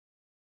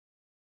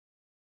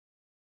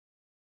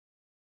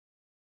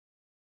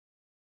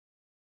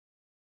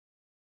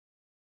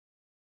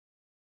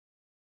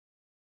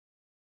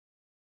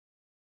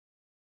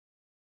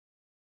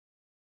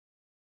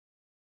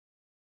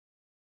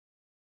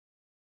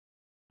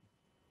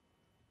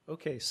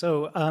Okay,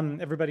 so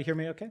everybody hear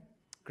me okay?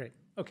 Great,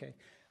 okay.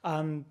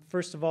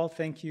 First of all,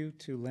 thank you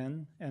to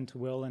Lynn and to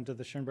Will and to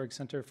the Schoenberg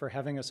Center for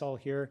having us all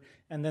here.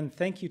 And then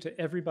thank you to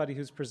everybody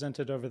who's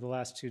presented over the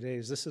last 2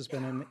 days. This has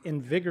been an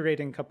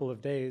invigorating couple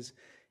of days.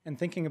 And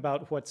thinking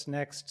about what's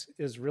next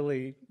is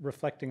really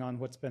reflecting on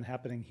what's been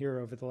happening here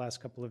over the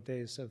last couple of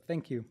days. So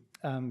thank you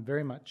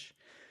very much.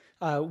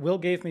 Will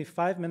gave me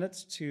 5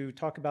 minutes to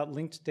talk about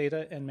linked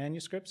data and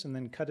manuscripts and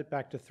then cut it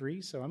back to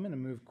 3. So I'm going to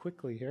move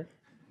quickly here.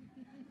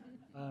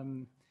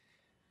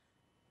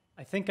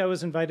 I think I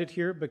was invited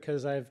here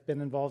because I've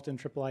been involved in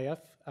IIIF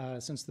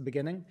since the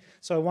beginning.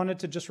 So I wanted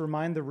to just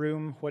remind the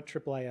room what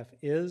IIIF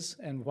is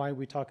and why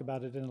we talk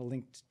about it in a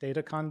linked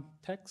data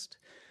context.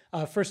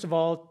 First of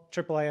all,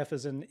 IIIF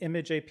is an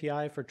image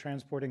API for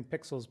transporting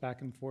pixels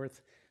back and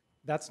forth.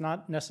 That's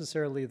not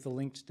necessarily the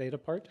linked data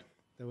part,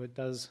 though it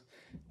does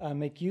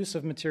make use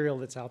of material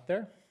that's out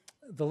there.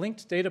 The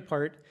linked data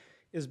part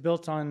is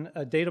built on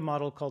a data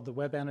model called the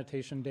Web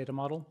Annotation Data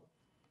Model,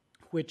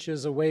 which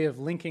is a way of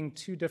linking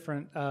two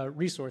different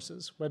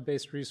resources,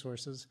 web-based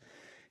resources.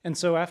 And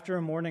so after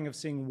a morning of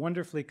seeing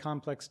wonderfully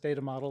complex data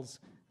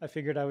models, I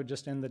figured I would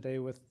just end the day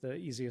with the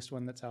easiest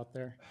one that's out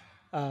there.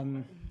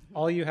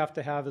 All you have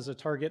to have is a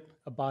target,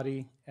 a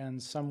body,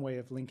 and some way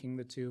of linking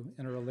the two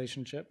in a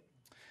relationship.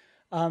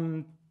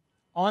 On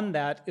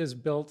that is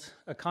built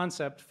a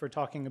concept for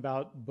talking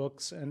about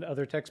books and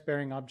other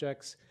text-bearing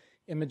objects,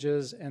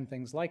 images, and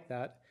things like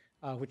that,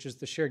 which is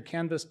the shared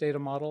canvas data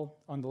model.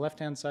 On the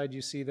left-hand side,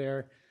 you see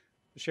there,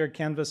 the shared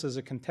canvas is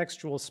a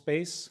contextual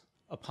space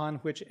upon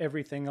which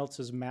everything else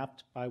is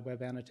mapped by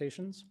web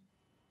annotations.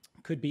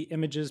 Could be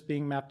images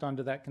being mapped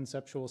onto that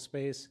conceptual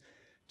space,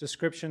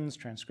 descriptions,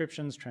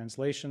 transcriptions,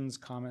 translations,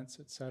 comments,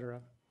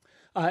 etc.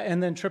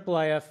 And then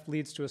IIIF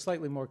leads to a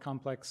slightly more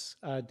complex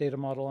data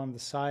model on the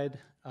side,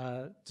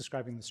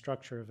 describing the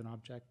structure of an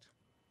object.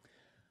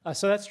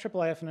 So that's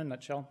IIIF in a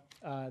nutshell.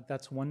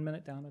 That's 1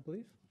 minute down, I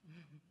believe.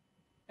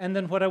 And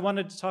then what I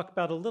wanted to talk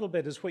about a little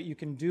bit is what you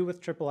can do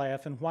with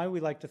IIIF and why we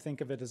like to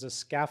think of it as a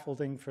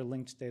scaffolding for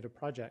linked data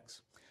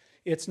projects.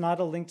 It's not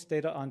a linked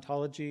data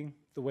ontology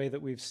the way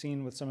that we've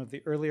seen with some of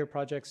the earlier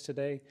projects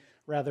today.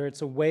 Rather,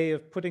 it's a way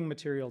of putting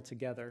material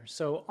together.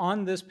 So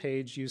on this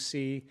page, you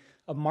see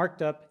a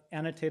marked up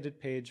annotated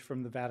page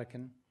from the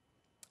Vatican.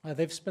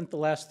 They've spent the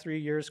last 3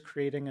 years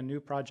creating a new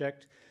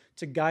project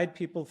to guide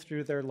people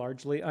through their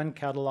largely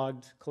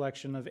uncatalogued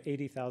collection of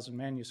 80,000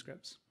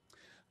 manuscripts.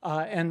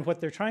 And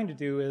what they're trying to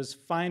do is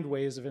find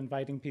ways of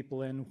inviting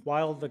people in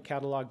while the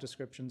catalog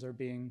descriptions are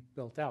being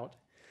built out.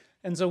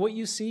 And so what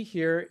you see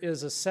here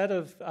is a set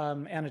of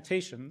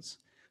annotations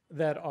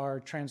that are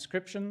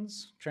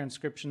transcriptions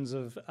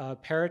of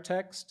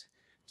paratext,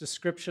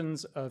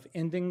 descriptions of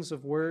endings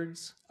of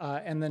words,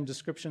 and then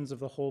descriptions of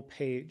the whole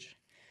page.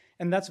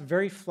 And that's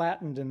very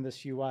flattened in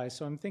this UI.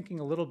 So I'm thinking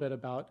a little bit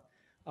about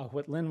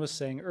what Lynn was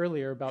saying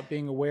earlier about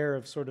being aware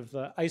of sort of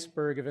the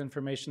iceberg of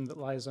information that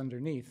lies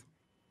underneath.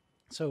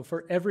 So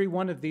for every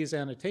one of these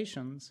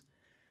annotations,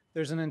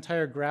 there's an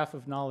entire graph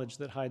of knowledge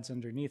that hides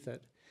underneath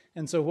it.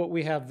 And so what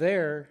we have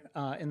there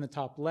in the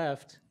top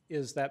left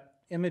is that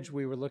image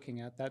we were looking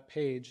at, that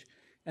page,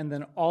 and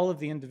then all of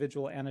the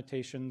individual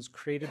annotations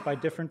created by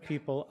different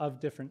people of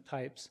different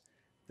types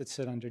that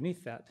sit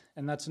underneath that.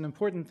 And that's an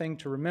important thing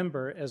to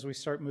remember as we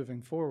start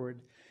moving forward,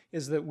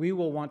 is that we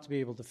will want to be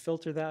able to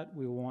filter that,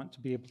 we will want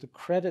to be able to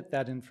credit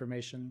that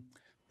information,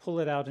 pull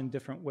it out in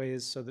different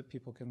ways so that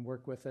people can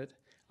work with it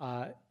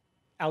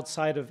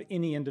outside of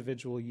any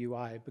individual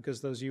UI,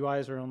 because those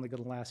UIs are only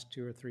going to last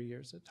 2 or 3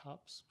 years at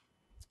tops.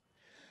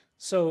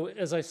 So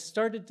as I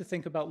started to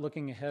think about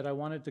looking ahead, I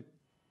wanted to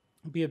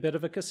be a bit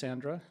of a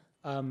Cassandra.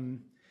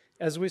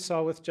 As we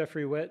saw with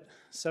Jeffrey Witt,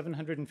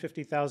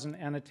 750,000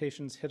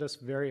 annotations hit us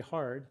very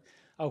hard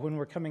when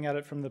we're coming at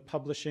it from the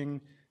publishing,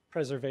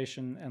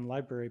 preservation, and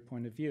library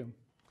point of view.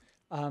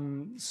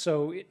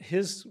 So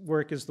his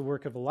work is the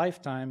work of a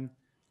lifetime.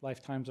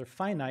 Lifetimes are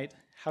finite.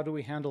 How do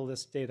we handle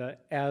this data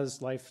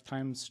as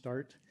lifetimes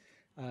start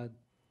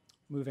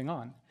moving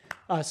on?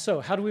 So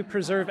how do we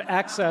preserve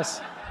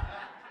access?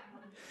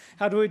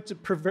 How do we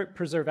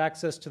preserve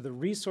access to the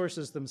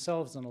resources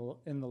themselves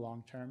in the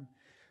long term?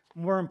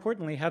 More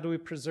importantly, how do we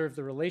preserve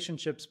the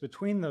relationships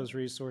between those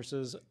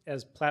resources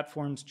as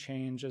platforms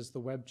change, as the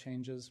web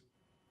changes?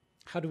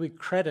 How do we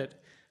credit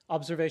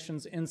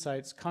observations,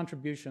 insights,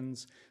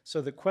 contributions,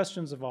 so that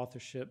questions of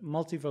authorship,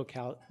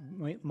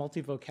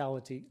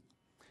 multivocality,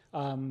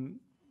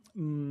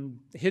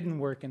 hidden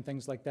work and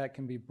things like that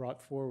can be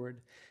brought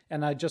forward?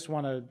 And I just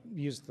want to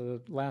use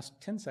the last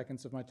 10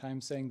 seconds of my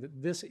time saying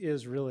that this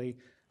is really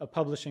a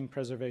publishing,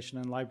 preservation,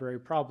 and library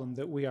problem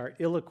that we are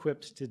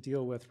ill-equipped to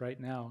deal with right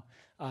now.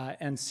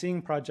 And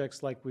seeing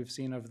projects like we've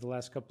seen over the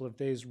last couple of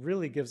days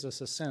really gives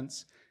us a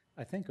sense,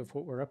 I think, of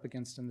what we're up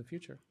against in the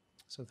future.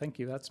 So thank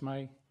you. That's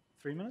my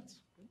 3 minutes.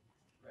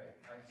 Great.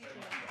 Thanks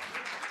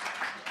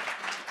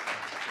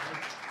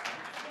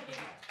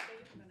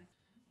so much.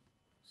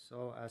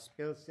 So as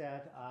Bill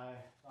said, I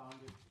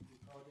founded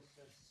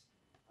Codices.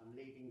 I'm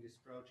leading this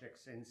project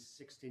since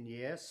 16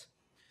 years.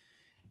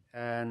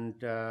 And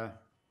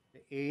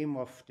The aim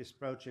of this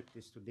project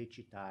is to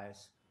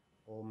digitize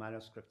all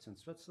manuscripts in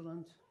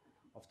Switzerland.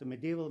 Of the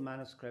medieval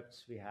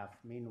manuscripts, we have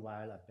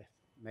meanwhile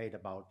made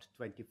about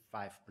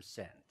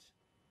 25%.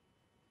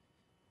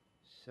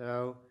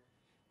 So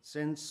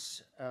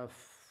since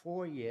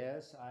 4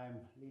 years, I'm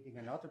leading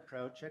another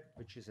project,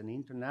 which is an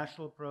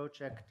international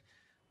project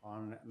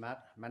on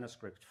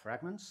manuscript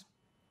fragments.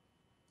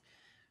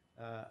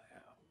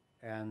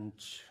 And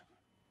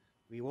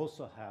we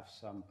also have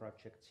some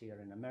projects here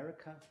in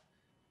America,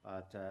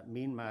 but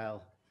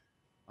meanwhile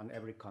on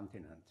every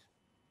continent.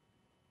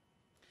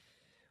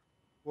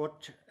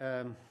 What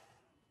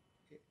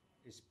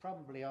is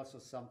probably also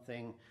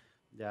something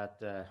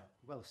that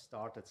well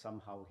started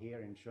somehow here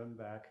in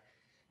Schoenberg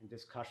in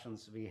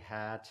discussions we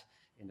had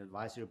in the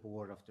advisory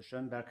board of the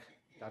Schoenberg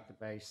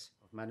database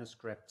of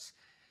manuscripts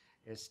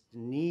is the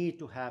need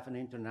to have an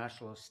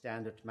international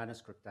standard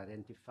manuscript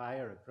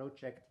identifier, a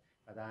project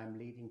that I'm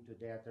leading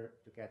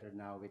together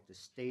now with the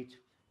State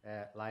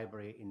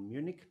Library in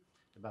Munich,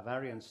 the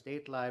Bavarian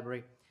State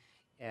Library,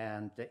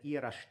 and the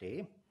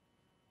IRASTE.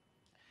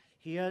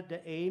 Here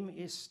the aim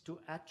is to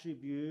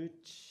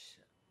attribute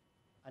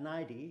an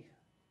ID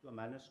to a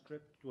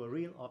manuscript, to a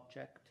real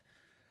object,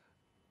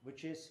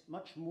 which is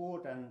much more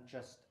than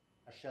just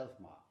a shelf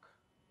mark,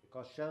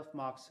 because shelf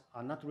marks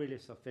are not really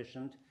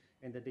sufficient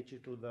in the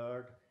digital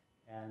world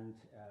and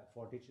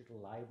for digital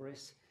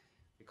libraries,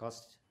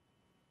 because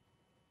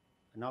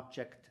an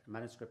object, a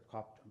manuscript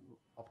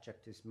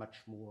object is much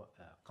more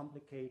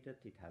complicated.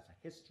 It has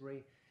a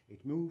history,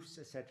 it moves,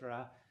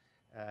 etc.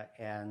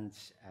 And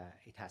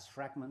it has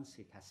fragments,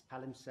 it has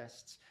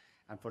palimpsests,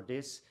 and for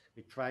this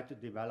we try to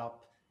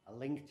develop a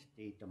linked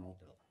data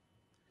model.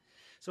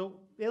 So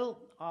Bill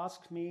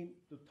asked me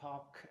to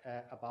talk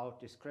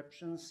about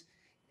descriptions,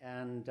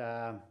 and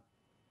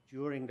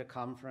during the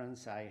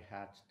conference I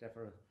had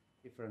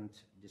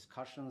different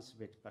discussions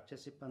with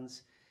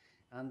participants,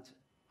 and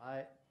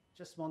I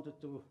just wanted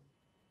to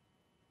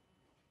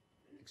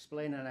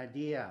explain an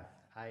idea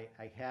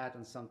I had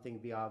on something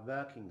we are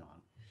working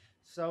on.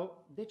 So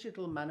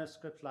digital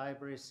manuscript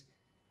libraries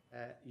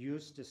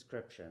use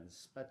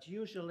descriptions, but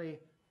usually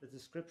the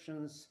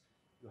descriptions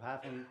you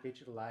have in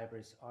digital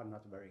libraries are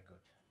not very good.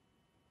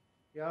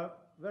 They are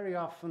very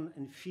often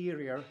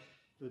inferior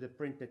to the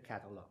printed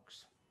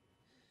catalogs.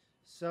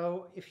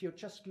 So if you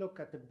just look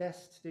at the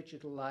best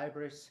digital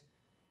libraries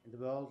in the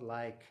world,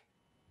 like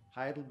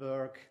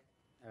Heidelberg,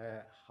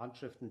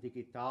 Handschriften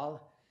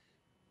Digital,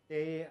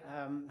 they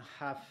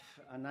have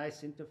a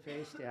nice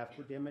interface, they have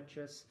good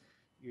images,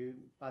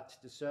 but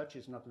the search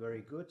is not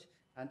very good.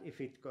 And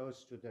if it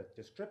goes to the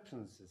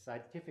descriptions, the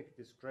scientific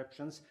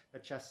descriptions, they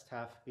just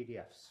have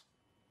PDFs.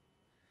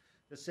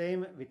 The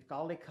same with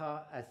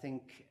Gallica. I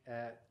think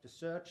the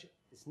search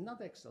is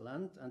not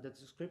excellent and the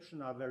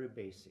descriptions are very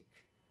basic.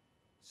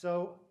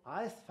 So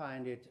I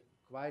find it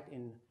quite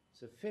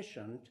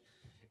insufficient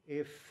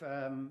if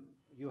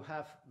you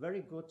have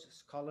very good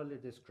scholarly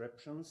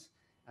descriptions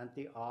and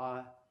they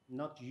are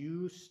not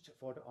used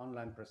for the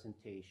online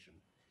presentation.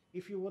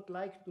 If you would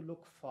like to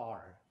look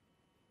far,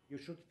 you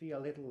should be a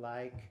little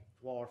like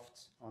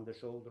dwarfs on the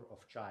shoulder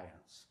of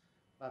giants.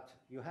 But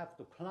you have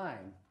to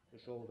climb the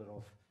shoulder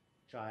of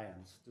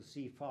giants to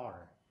see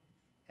far.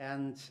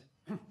 And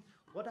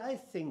what I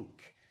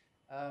think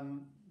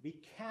we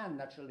can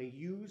naturally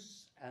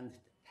use and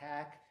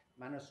tag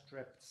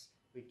manuscripts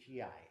with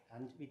GI.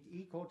 And with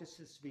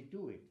e-codices we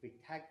do it. We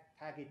tag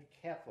it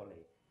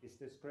carefully, these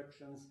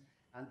descriptions,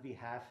 and we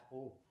have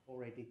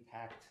already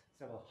tagged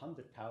several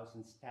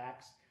 100,000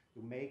 tags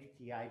to make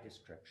TI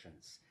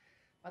descriptions.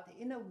 But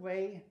in a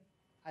way,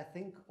 I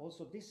think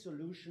also this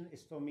solution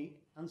is for me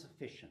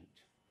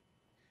insufficient.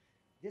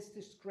 These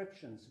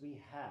descriptions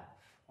we have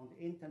on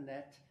the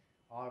internet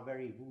are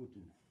very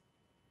wooden.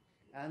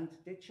 And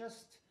they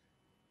just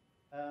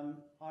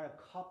are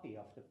a copy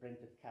of the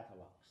printed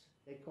catalogs.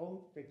 They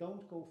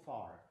don't go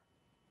far.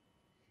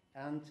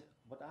 And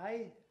what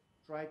I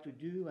try to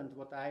do and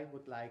what I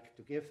would like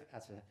to give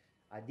as an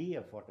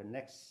idea for the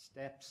next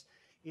steps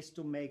is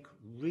to make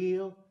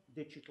real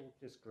digital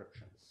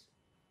descriptions.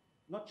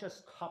 Not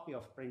just copy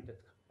of printed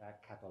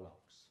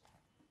catalogs.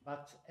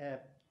 But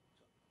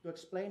to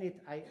explain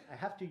it, I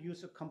have to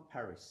use a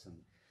comparison.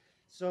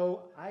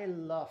 So I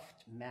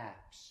loved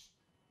maps,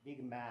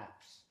 big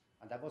maps,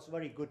 and I was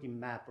very good in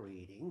map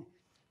reading.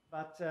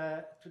 But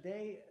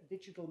today,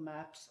 digital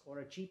maps or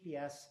a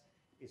GPS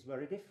is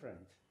very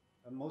different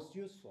and most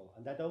useful,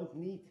 and I don't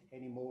need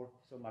anymore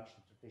so much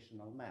the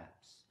traditional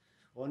maps.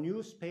 Or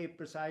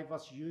newspapers, I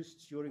was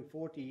used during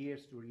 40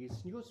 years to read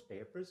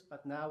newspapers,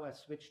 but now I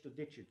switched to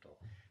digital.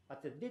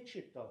 But the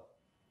digital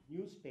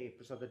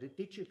newspapers or the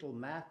digital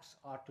maps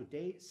are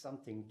today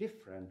something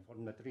different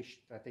from the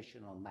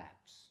traditional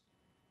maps.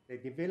 They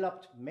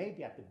developed,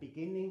 maybe at the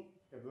beginning,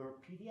 there were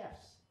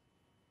PDFs,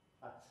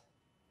 but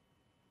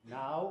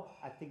now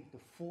I think the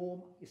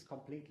form is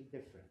completely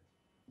different.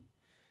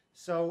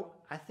 So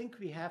I think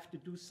we have to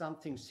do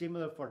something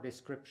similar for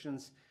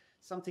descriptions,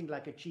 something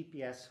like a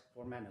GPS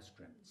for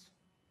manuscripts.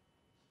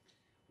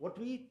 What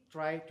we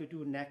try to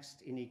do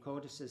next in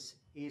e-codices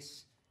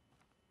is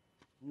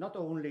not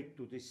only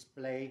to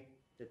display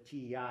the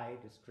TEI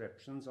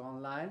descriptions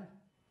online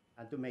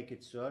and to make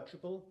it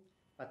searchable,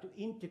 but to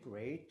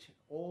integrate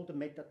all the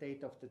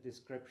metadata of the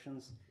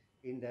descriptions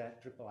in the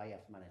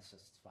IIIF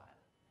manuscripts file,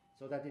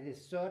 so that it is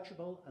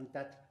searchable and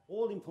that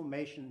all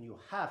information you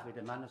have with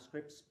the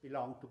manuscripts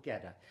belong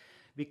together.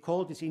 We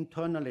call this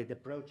internally the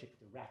project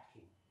the Rat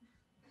King.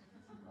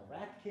 A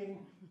Rat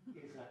King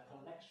is a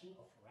collection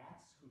of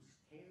rats whose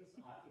tails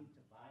are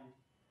intertwined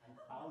and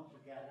bound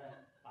together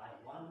by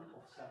one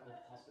of several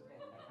possible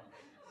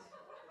mechanisms.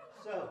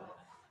 So,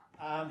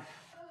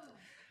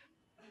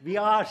 we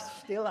are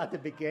still at the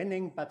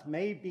beginning, but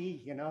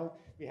maybe, you know,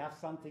 we have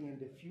something in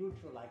the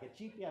future like a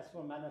GPS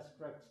for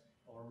manuscripts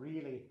or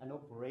really an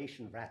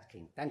Operation Rat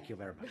King. Thank you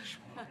very much.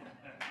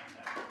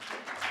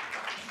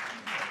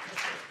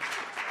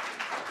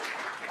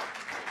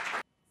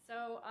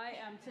 So I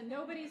am, to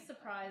nobody's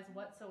surprise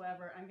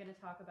whatsoever, I'm going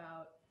to talk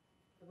about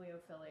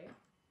bibliophily.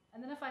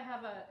 And then if I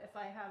have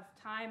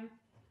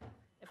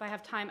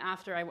time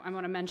after, I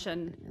want to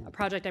mention a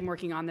project I'm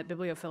working on that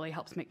bibliophily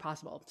helps make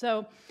possible.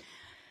 So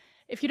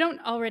if you don't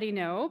already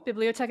know,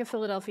 Bibliotheca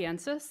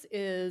Philadelphiensis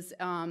is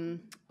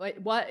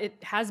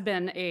it has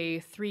been a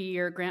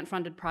 3-year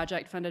grant-funded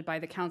project funded by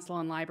the Council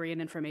on Library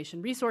and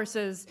Information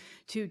Resources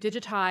to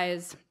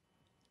digitize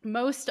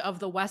most of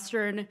the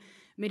Western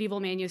medieval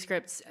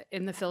manuscripts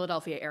in the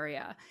Philadelphia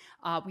area.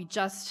 I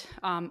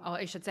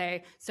should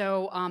say,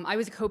 I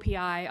was a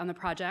co-PI on the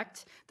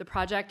project. The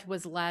project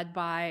was led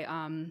by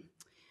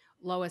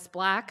Lois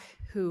Black,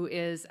 who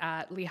is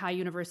at Lehigh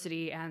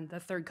University, and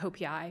the third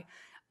co-PI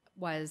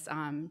was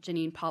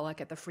Janine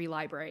Pollock at the Free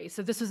Library.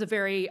 So this was a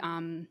very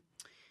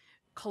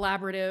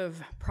collaborative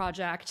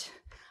project.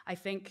 I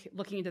think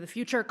looking into the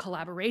future,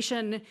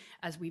 collaboration,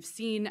 as we've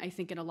seen, I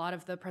think in a lot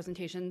of the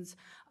presentations,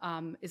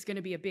 is going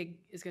to be a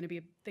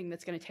thing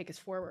that's going to take us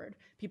forward.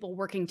 People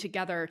working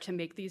together to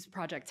make these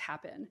projects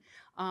happen.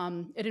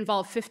 It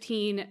involved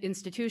 15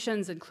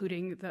 institutions,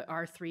 including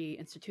our 3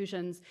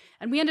 institutions,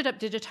 and we ended up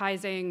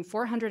digitizing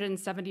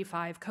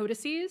 475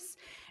 codices,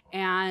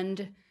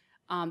 and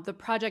the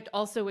project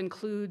also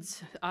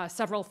includes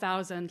several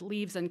thousand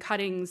leaves and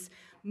cuttings.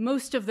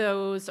 Most of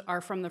those are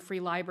from the Free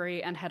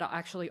Library and had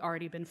actually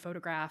already been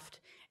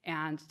photographed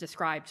and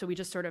described. So we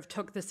just sort of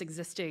took this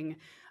existing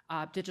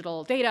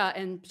digital data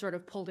and sort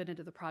of pulled it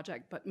into the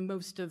project. But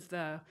most of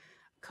the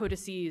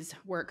codices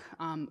work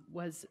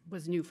was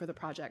new for the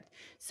project.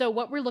 So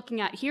what we're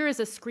looking at here is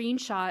a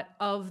screenshot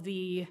of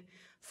the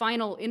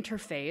final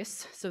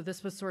interface. So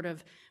this was sort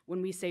of,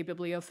 when we say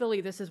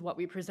bibliophily, this is what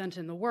we present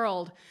in the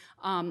world,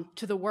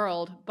 to the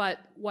world. But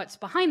what's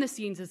behind the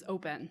scenes is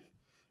open,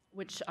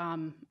 which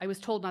I was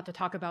told not to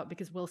talk about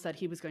because Will said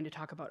he was going to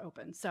talk about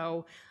open.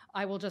 So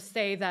I will just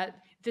say that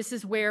this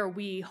is where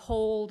we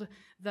hold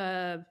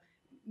the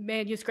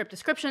manuscript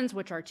descriptions,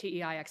 which are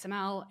TEI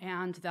XML,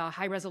 and the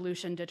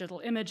high-resolution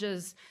digital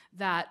images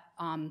that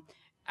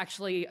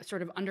actually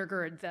sort of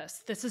undergird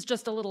this. This is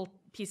just a little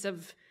piece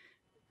of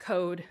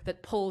code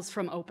that pulls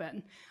from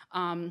open.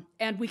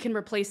 And we can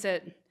replace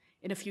it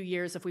in a few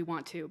years if we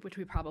want to, which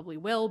we probably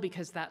will,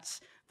 because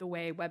that's the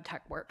way web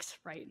tech works,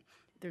 right?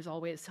 There's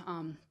always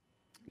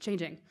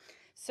changing.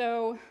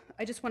 So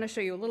I just want to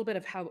show you a little bit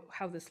of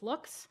how this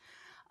looks.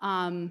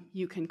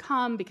 You can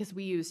come, because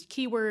we used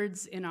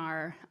keywords in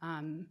our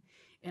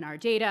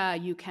data,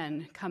 you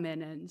can come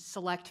in and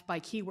select by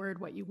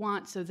keyword what you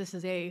want. So this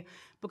is a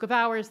book of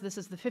hours. This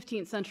is the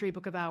 15th century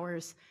book of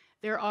hours.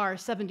 There are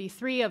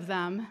 73 of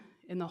them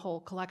in the whole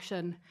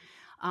collection.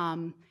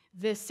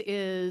 This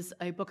is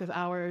a book of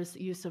hours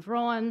use of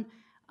Rowan.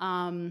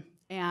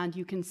 And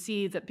you can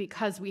see that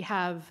because we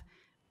have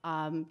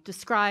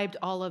described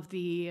all of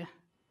the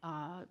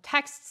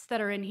texts that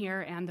are in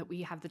here and that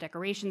we have the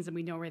decorations and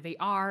we know where they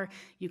are,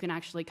 you can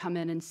actually come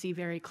in and see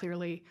very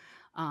clearly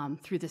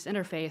through this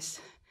interface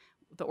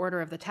the order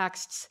of the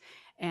texts.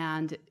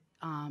 And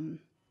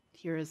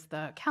here is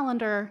the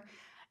calendar.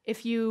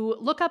 If you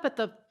look up at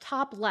the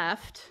top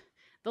left,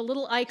 the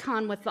little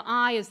icon with the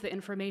eye is the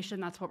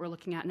information. That's what we're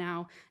looking at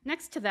now.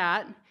 Next to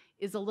that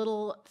is a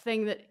little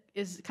thing that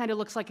kind of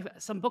looks like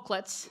some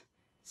booklets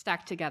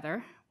stacked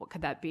together. What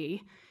could that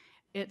be?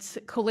 It's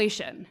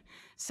collation.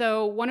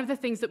 So one of the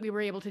things that we were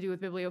able to do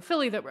with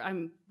bibliophily that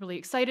I'm really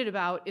excited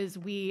about is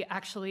we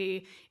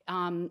actually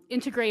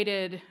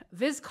integrated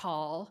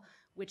VisCall,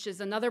 which is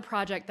another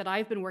project that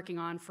I've been working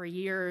on for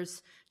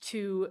years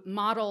to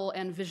model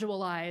and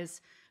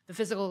visualize the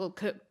physical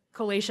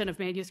collation of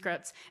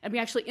manuscripts, and we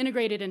actually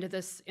integrated into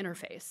this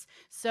interface.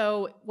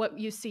 So what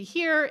you see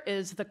here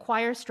is the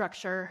choir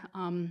structure.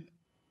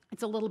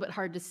 It's a little bit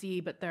hard to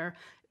see, but they're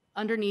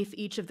underneath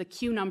each of the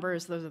queue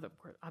numbers. Those are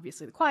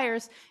obviously the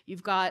choirs.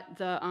 You've got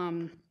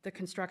the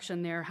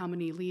construction there, how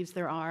many leaves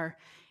there are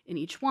in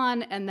each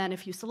one, and then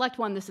if you select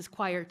one, this is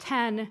choir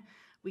 10.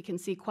 We can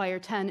see choir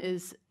 10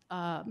 is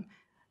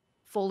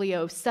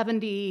folio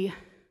 70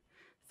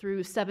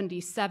 through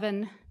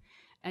 77.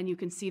 And you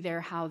can see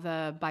there how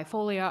the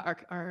bifolia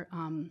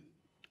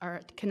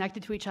are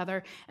connected to each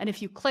other. And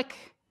if you click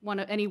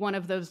any one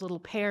of those little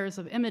pairs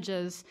of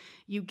images,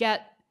 you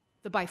get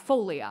the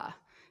bifolia.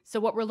 So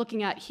what we're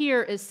looking at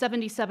here is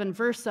 77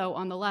 verso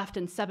on the left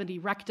and 70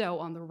 recto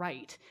on the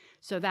right.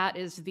 So that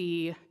is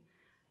the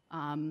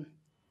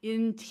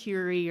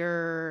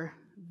interior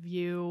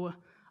view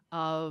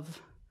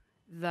of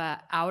the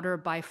outer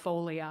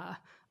bifolia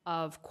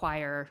of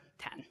choir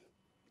 10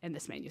 in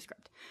this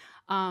manuscript.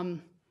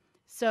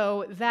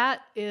 So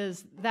that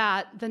is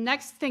that. The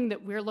next thing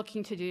that we're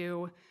looking to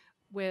do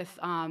with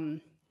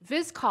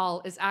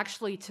VisCol is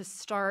actually to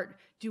start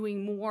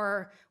doing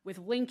more with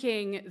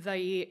linking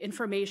the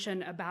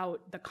information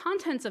about the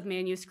contents of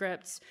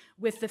manuscripts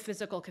with the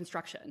physical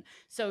construction.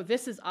 So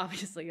this is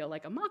obviously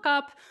like a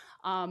mock-up,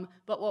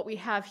 but what we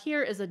have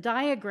here is a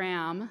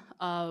diagram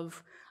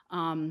of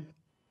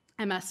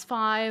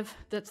MS5.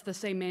 That's the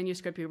same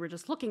manuscript we were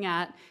just looking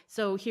at.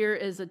 So here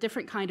is a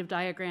different kind of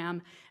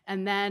diagram,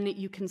 and then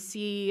you can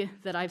see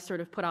that I've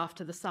sort of put off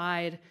to the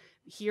side.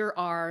 Here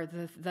are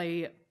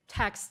the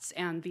texts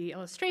and the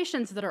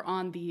illustrations that are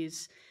on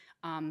these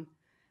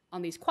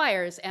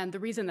choirs, and the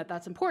reason that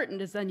that's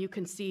important is then you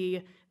can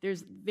see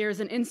there's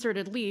an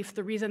inserted leaf.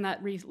 The reason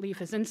that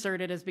leaf is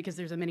inserted is because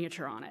there's a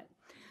miniature on it,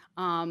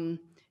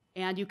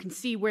 and you can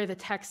see where the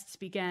texts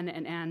begin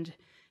and end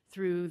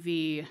through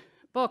the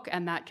book,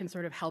 and that can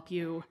sort of help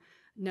you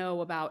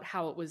know about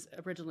how it was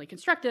originally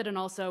constructed, and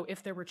also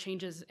if there were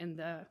changes in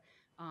the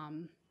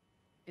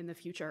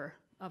future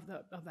of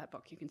that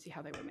book, you can see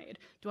how they were made.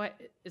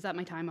 Is that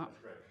my time up?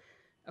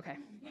 Okay.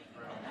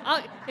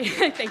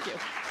 Thank you.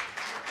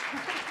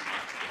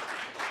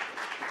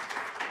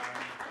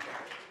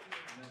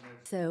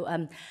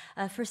 So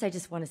first, I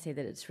just want to say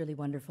that it's really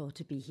wonderful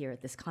to be here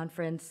at this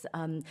conference.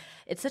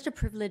 It's such a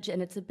privilege,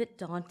 and it's a bit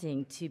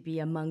daunting to be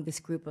among this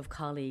group of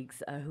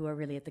colleagues who are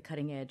really at the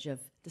cutting edge of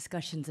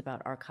discussions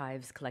about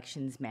archives,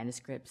 collections,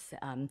 manuscripts,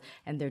 and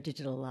their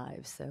digital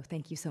lives. So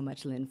thank you so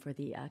much, Lynn, for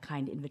the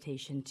kind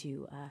invitation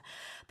to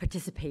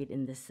participate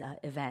in this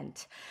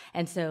event.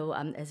 And so,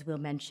 as Will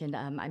mentioned,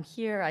 I'm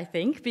here, I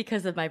think,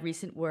 because of my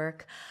recent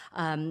work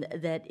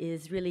that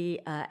is really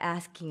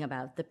asking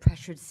about the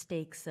pressured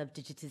stakes of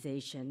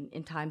digitization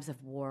in times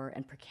of war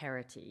and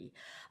precarity.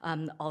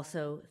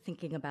 Also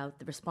thinking about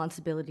the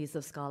responsibilities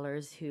of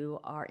scholars who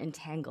are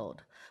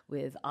entangled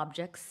with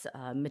objects,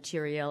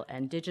 material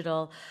and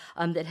digital,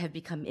 that have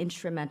become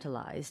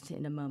instrumentalized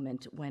in a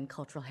moment when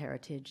cultural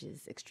heritage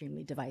is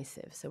extremely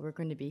divisive. So we're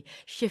going to be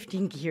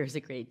shifting gears a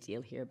great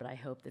deal here, but I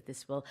hope that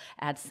this will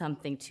add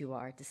something to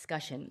our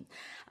discussion.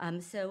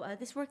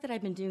 This work that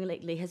I've been doing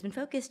lately has been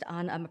focused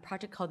on a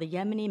project called the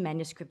Yemeni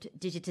Manuscript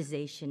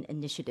Digitization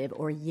Initiative,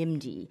 or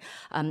YIMD.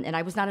 And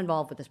I was not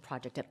involved with this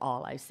project at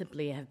all. I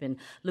simply have been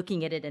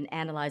looking at it and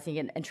analyzing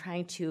it and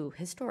trying to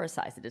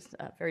historicize it. It's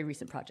a very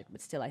recent project,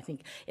 but still I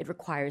think it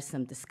requires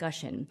some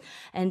discussion.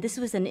 And this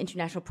was an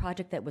international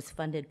project that was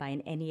funded by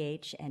an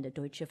NEH and a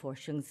Deutsche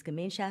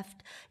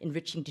Forschungsgemeinschaft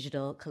Enriching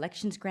Digital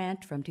Collections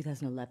grant from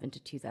 2011 to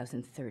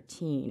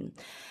 2013.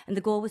 And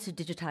the goal was to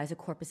digitize a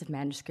corpus of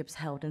manuscripts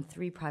held in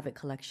 3 private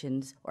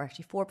collections, or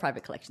actually 4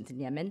 private collections in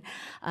Yemen.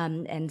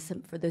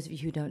 For those of you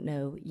who don't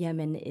know,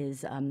 Yemen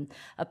is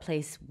a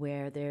place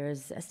where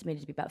there's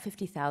estimated to be about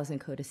 50,000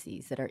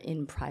 codices that are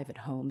in private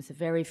homes.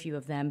 Very few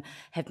of them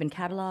have been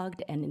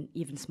cataloged, and an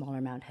even smaller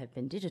amount have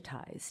been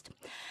digitized.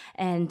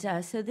 And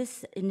so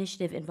this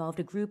initiative involved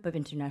a group of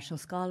international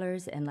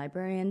scholars and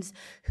librarians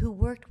who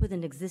worked with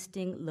an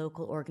existing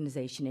local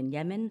organization in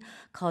Yemen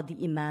called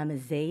the Imam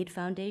Zaid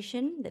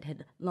Foundation that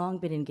had long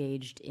been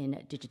engaged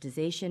in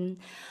digitization.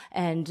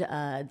 And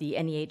the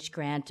NEH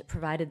grant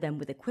provided them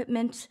with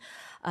equipment,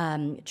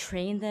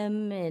 trained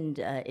them in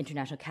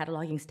international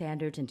cataloging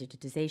standards and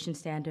digitization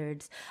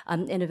standards,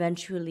 and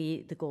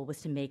eventually the goal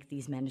was to make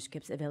these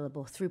manuscripts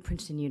available through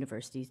Princeton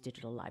University's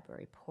digital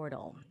library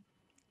portal.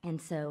 And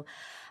so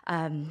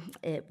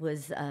it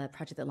was a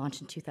project that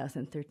launched in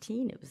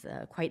 2013. It was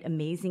a quite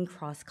amazing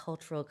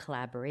cross-cultural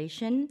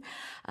collaboration.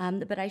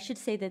 But I should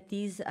say that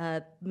these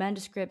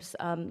manuscripts,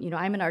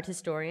 I'm an art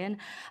historian,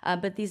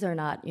 but these are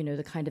not,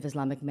 the kind of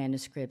Islamic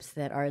manuscripts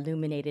that are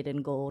illuminated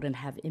in gold and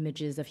have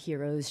images of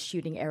heroes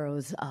shooting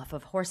arrows off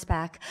of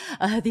horseback.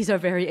 These are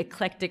very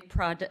eclectic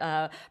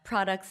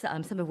products,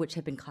 some of which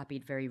have been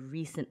copied very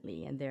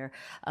recently, and they're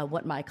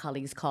what my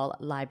colleagues call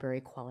library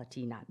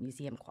quality, not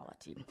museum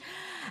quality.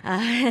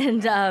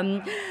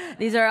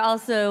 These are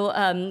also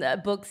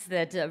books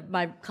that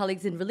my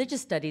colleagues in religious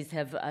studies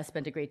have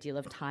spent a great deal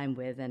of time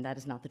with, and that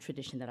is not the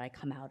tradition that I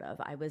come out of.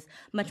 I was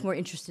much more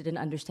interested in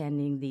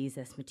understanding these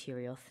as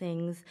material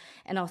things,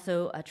 and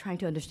also trying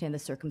to understand the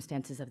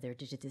circumstances of their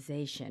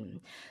digitization,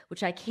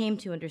 which I came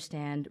to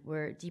understand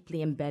were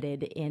deeply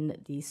embedded in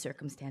the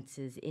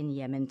circumstances in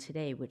Yemen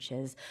today, which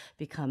has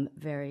become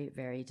very,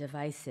 very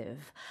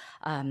divisive.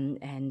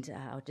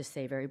 I'll just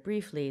say very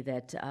briefly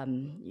that,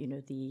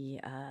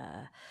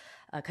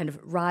 the kind of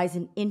rise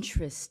in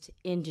interest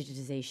in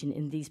digitization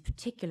in these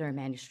particular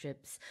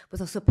manuscripts was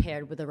also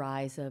paired with the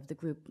rise of the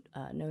group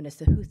known as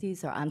the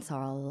Houthis, or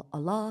Ansar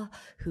Allah,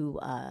 who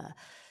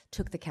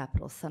took the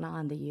capital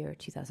Sana'a in the year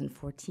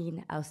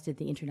 2014, ousted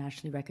the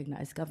internationally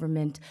recognized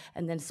government,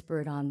 and then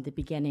spurred on the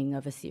beginning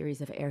of a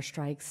series of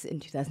airstrikes in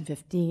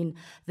 2015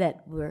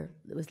 that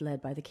was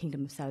led by the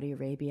Kingdom of Saudi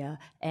Arabia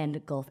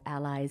and Gulf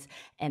allies,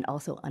 and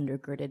also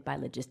undergirded by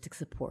logistic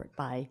support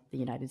by the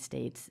United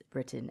States,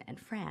 Britain, and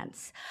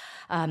France.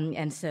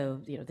 And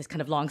so, this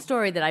kind of long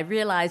story that I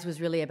realized was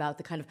really about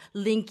the kind of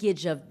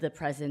linkage of the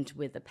present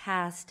with the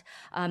past.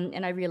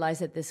 And I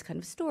realized that this kind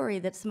of story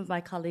that some of my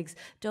colleagues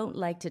don't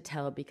like to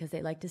tell because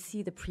they like to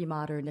see the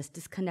pre-modern as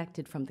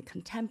disconnected from the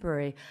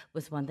contemporary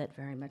was one that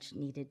very much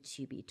needed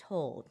to be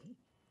told.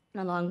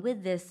 Along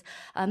with this,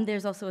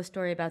 there's also a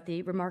story about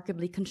the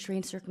remarkably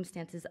constrained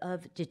circumstances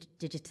of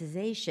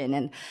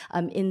digitization.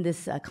 And in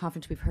this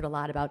conference, we've heard a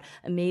lot about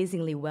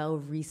amazingly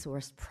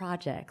well-resourced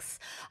projects.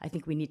 I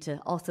think we need to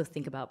also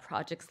think about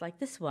projects like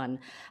this one,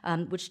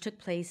 which took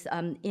place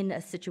in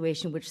a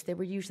situation which there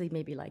were usually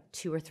maybe like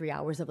 2 or 3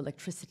 hours of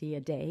electricity a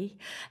day.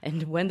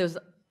 And when those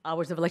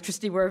hours of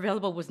electricity were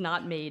available was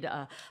not made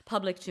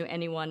public to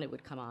anyone. It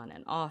would come on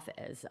and off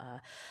as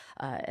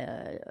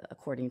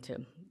according to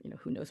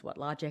who knows what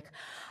logic.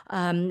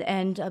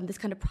 This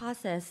kind of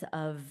process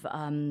of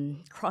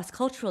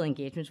cross-cultural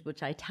engagement,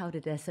 which I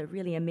touted as a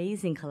really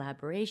amazing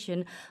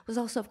collaboration, was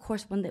also, of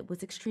course, one that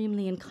was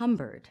extremely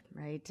encumbered,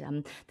 right?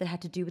 That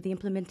had to do with the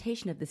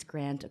implementation of this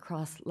grant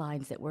across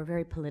lines that were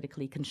very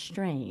politically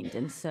constrained.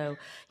 And so,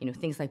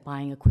 things like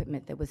buying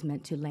equipment that was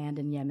meant to land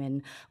in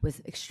Yemen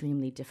was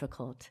extremely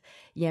difficult.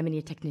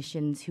 Yemeni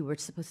technicians who were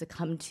supposed to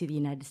come to the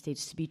United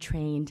States to be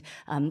trained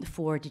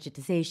for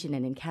digitization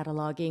and in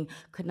cataloging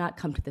could not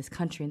come to this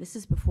country. And this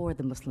is before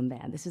the Muslim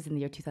ban. This is in the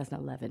year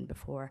 2011,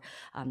 before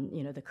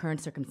the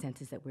current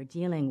circumstances that we're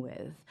dealing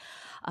with.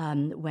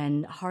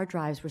 When hard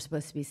drives were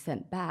supposed to be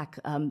sent back,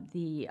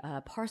 the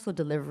parcel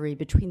delivery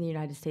between the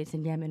United States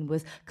and Yemen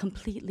was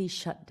completely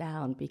shut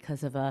down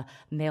because of a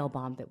mail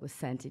bomb that was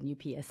sent in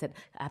UPS that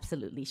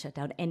absolutely shut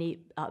down any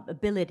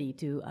ability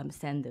to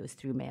send those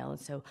through mail. And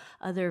so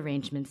other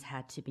arrangements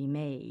had to be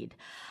made.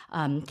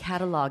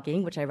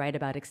 Cataloging, which I write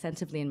about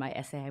extensively in my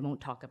essay, I won't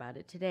talk about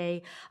it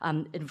today,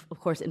 of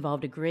course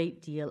involved a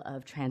great deal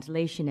of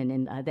translation. And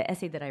in the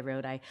essay that I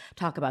wrote, I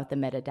talk about the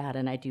metadata,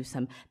 and I do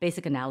some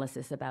basic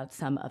analysis about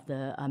some of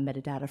the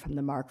metadata from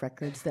the MARC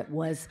records that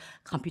was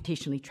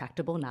computationally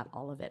tractable. Not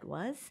all of it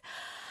was.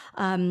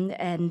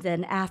 And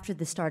then after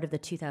the start of the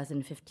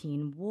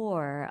 2015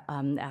 war,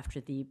 after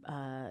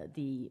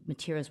the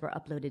materials were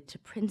uploaded to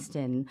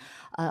Princeton,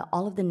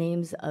 all of the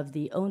names of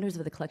the owners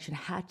of the collection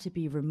had to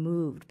be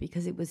removed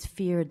because it was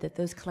feared that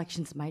those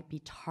collections might be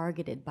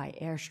targeted by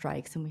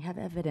airstrikes. And we have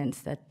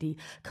evidence that the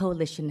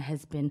coalition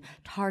has been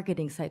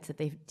targeting sites that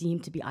they've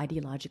deemed to be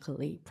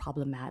ideologically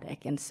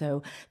problematic. And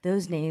so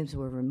those names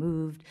were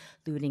removed.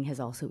 Looting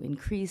has also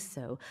increased,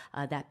 so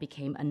that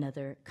became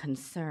another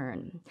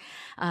concern.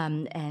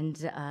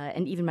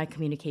 And even my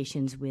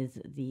communications with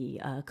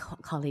the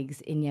colleagues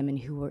in Yemen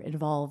who were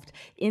involved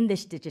in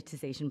this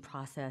digitization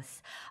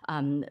process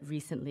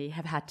recently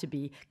have had to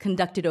be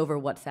conducted over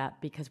WhatsApp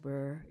because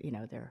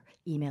their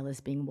email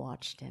is being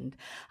watched. And,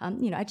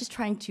 I'm just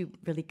trying to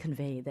really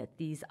convey that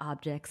these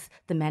objects,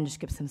 the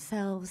manuscripts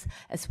themselves,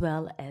 as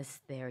well as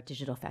their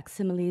digital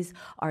facsimiles,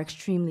 are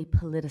extremely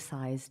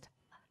politicized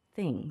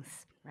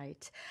things.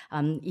 Right?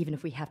 Even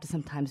if we have to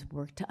sometimes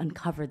work to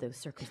uncover those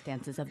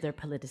circumstances of their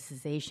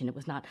politicization, it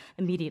was not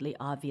immediately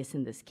obvious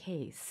in this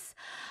case.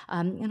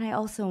 And I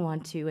also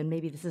want to, and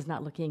maybe this is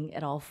not looking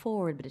at all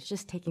forward, but it's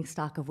just taking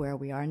stock of where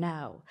we are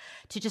now,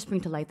 to just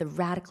bring to light the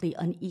radically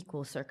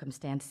unequal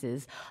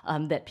circumstances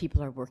that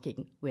people are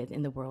working with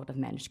in the world of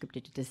manuscript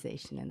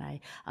digitization.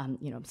 And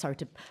I'm sorry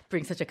to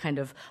bring such a kind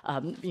of,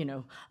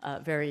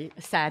 very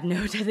sad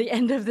note at the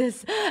end of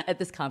this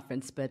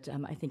conference, but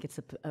I think it's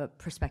a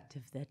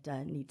perspective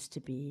that needs to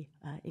be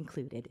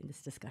included in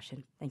this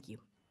discussion. Thank you.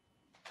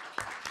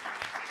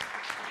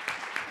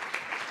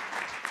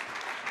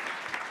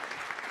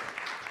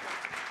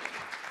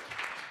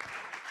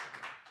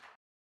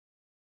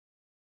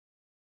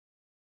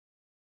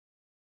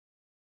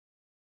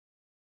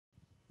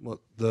 Well,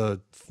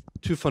 the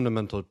two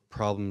fundamental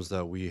problems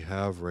that we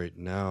have right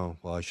now,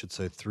 well, I should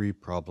say 3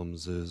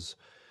 problems, is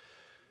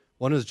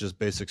one is just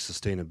basic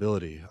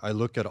sustainability. I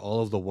look at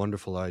all of the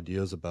wonderful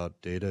ideas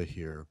about data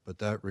here, but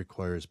that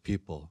requires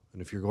people.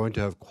 And if you're going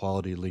to have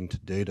quality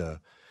linked data,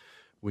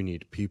 we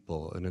need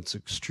people, and it's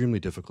extremely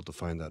difficult to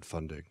find that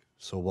funding.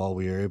 So while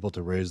we are able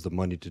to raise the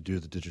money to do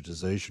the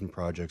digitization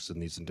projects in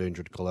these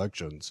endangered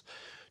collections,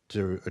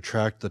 to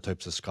attract the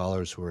types of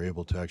scholars who are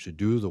able to actually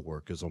do the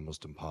work is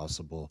almost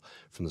impossible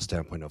from the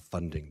standpoint of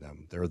funding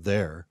them. They're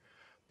there,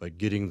 but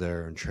getting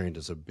there and trained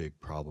is a big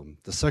problem.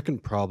 The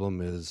second problem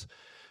is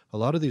a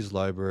lot of these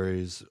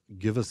libraries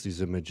give us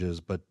these images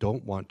but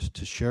don't want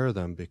to share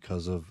them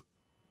because of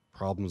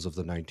problems of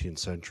the 19th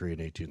century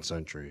and 18th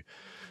century.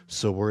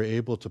 So we're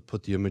able to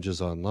put the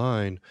images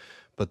online,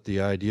 but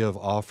the idea of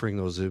offering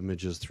those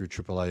images through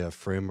IIIF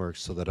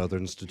frameworks so that other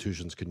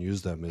institutions can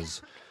use them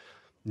is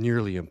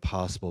nearly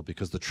impossible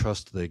because the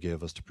trust they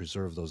give us to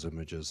preserve those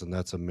images, and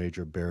that's a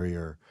major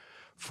barrier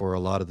for a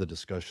lot of the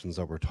discussions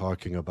that we're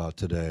talking about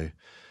today.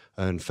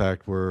 In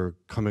fact, we're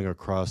coming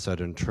across that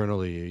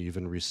internally,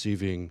 even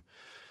receiving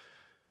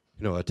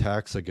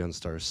attacks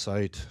against our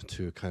site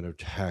to kind of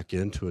hack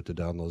into it to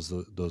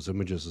download those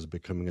images is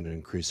becoming an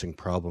increasing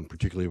problem,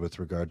 particularly with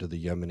regard to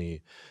the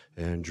Yemeni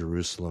and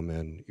Jerusalem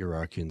and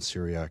Iraqi and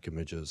Syriac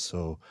images.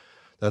 So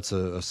that's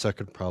a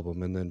second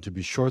problem. And then to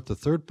be short, the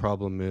third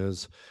problem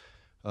is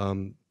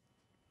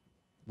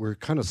we're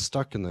kind of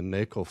stuck in the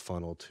NACO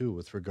funnel too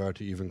with regard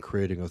to even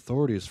creating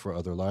authorities for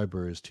other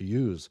libraries to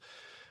use.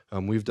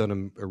 We've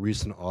done a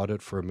recent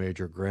audit for a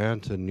major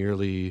grant, and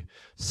nearly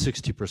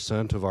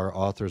 60% of our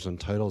authors and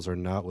titles are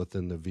not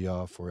within the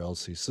VIAF or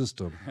LC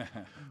system,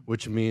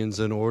 which means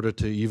in order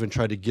to even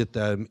try to get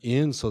them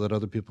in so that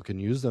other people can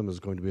use them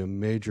is going to be a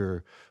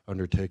major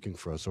undertaking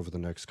for us over the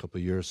next couple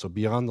of years. So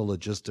beyond the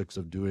logistics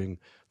of doing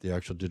the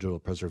actual digital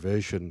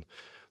preservation,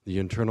 the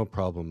internal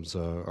problems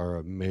are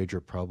a major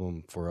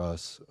problem for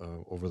us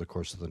over the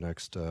course of the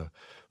next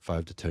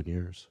 5 to 10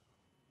 years.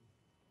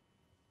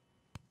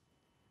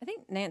 I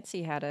think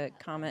Nancy had a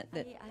comment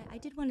that I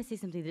did want to say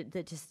something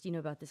that just,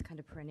 about this kind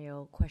of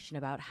perennial question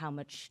about how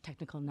much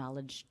technical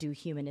knowledge do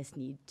humanists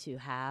need to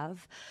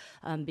have,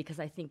 because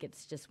I think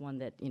it's just one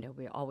that,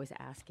 we're always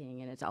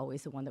asking, and it's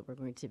always the one that we're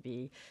going to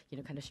be,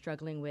 kind of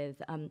struggling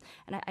with. And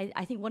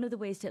I think one of the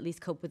ways to at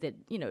least cope with it,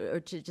 or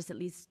to just at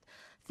least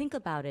think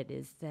about it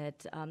is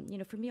that,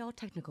 for me, all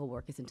technical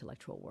work is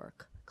intellectual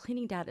work.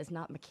 Cleaning data is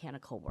not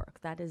mechanical work.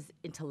 That is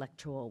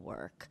intellectual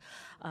work.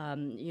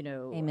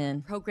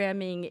 Amen.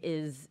 Programming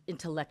is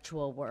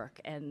intellectual work,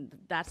 and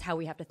that's how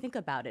we have to think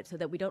about it, so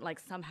that we don't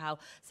somehow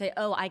say,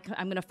 oh, I'm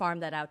going to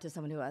farm that out to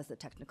someone who has the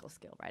technical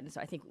skill, right? And so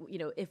I think,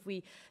 if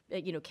we,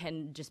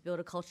 can just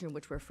build a culture in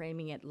which we're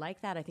framing it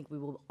like that, I think we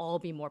will all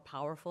be more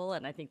powerful,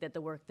 and I think that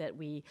the work that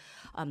we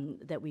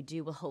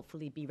do will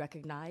hopefully be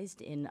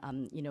recognized in,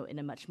 in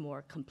a much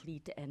more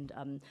complete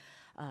and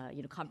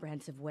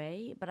comprehensive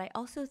way. But I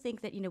also think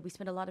that, we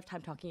spend a lot of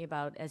time talking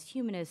about, as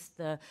humanists,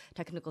 the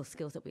technical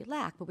skills that we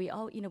lack, but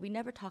we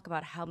never talk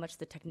about how much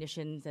the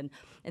technicians and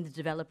the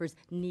developers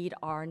need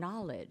our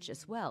knowledge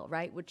as well,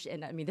 right?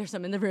 And I mean, there's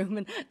some in the room,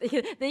 and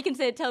they can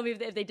tell me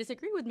if they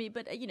disagree with me,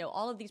 but,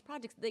 all of these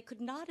projects, they could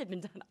not have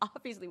been done,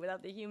 obviously,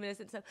 without the humanists.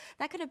 And so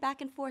that kind of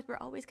back and forth, we're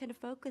always kind of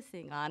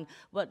focusing on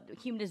what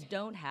humanists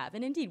don't have.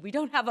 And indeed, we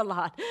don't have a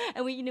lot.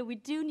 And we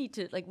do need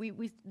to,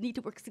 we need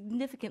to work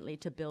significantly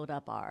to build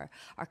up our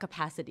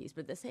capacities,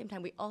 but at the same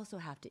time, we also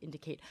have to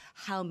indicate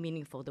how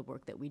meaningful the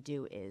work that we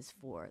do is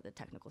for the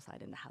technical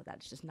side, and how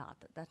that's not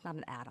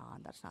an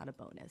add-on, that's not a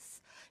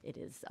bonus. It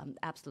is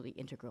absolutely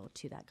integral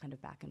to that kind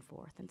of back and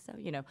forth. And so,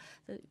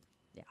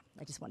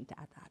 I just wanted to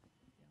add that.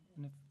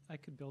 And if I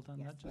could build on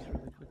that just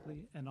really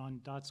quickly, and on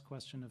Dot's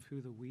question of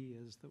who the we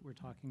is that we're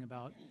talking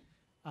about,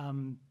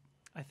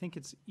 I think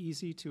it's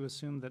easy to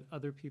assume that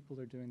other people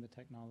are doing the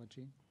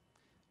technology.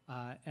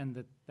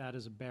 And that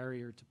is a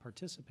barrier to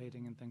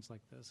participating in things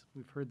like this.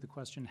 We've heard the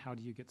question, how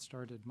do you get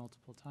started,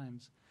 multiple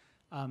times.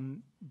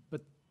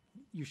 But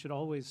we should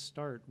always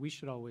start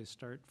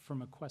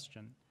from a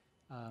question,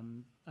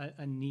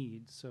 a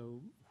need.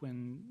 So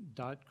when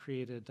Dot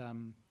created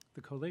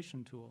the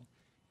collation tool,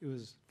 it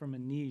was from a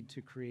need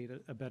to create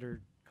a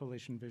better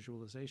collation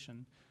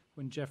visualization.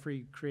 When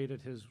Jeffrey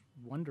created his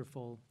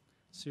wonderful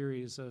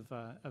series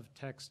of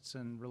texts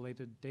and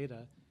related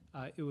data,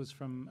 it was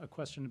from a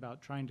question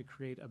about trying to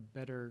create a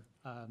better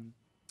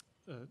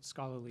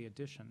scholarly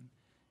edition.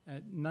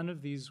 None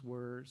of these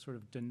were sort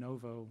of de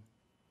novo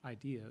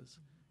ideas,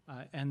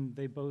 and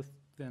they both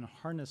then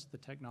harnessed the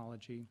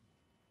technology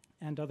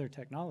and other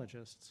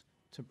technologists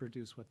to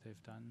produce what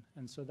they've done.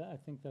 And so I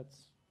think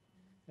that's,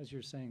 as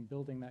you're saying,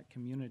 building that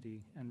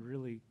community and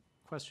really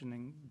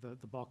questioning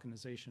the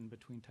balkanization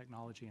between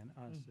technology and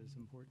us is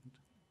important.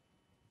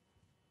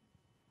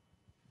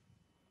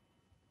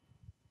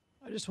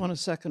 I just want to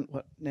second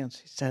what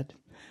Nancy said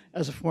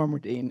as a former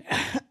dean.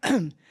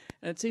 And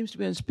it seems to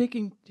be, and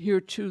speaking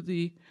here to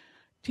the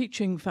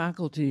teaching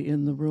faculty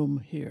in the room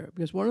here,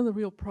 because one of the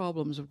real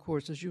problems, of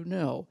course, as you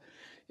know,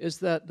 is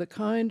that the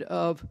kind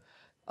of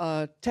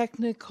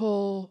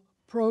technical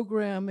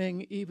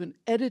programming, even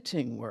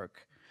editing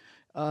work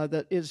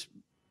that is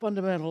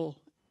fundamental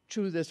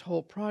to this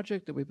whole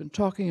project that we've been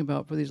talking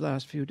about for these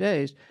last few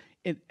days,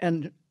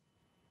 and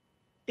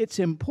its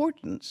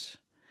importance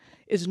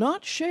is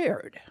not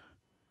shared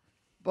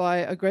by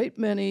a great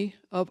many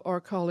of our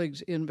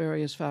colleagues in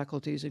various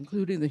faculties,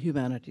 including the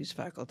humanities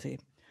faculty.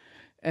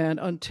 And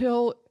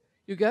until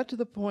you get to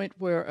the point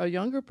where a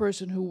younger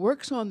person who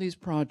works on these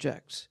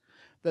projects,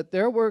 that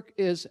their work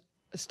is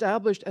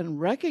established and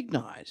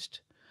recognized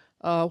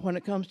when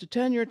it comes to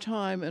tenure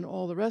time and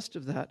all the rest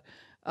of that,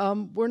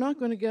 we're not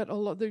going to get a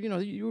lot,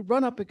 you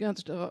run up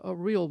against a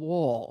real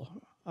wall.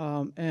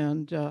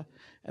 And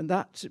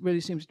that really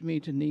seems to me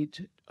to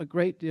need a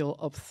great deal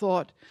of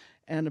thought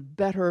and a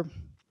better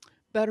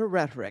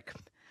rhetoric,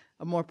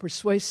 a more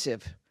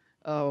persuasive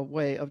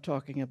way of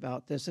talking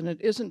about this. And it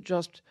isn't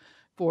just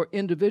for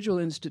individual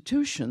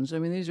institutions. I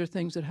mean, these are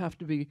things that have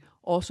to be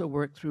also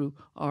worked through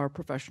our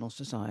professional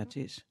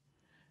societies.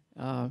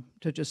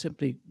 to just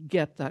simply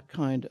get that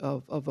kind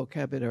of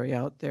vocabulary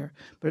out there.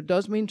 But it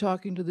does mean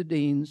talking to the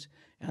deans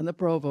and the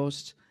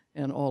provosts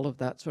and all of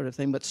that sort of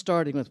thing, but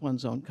starting with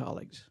one's own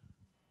colleagues.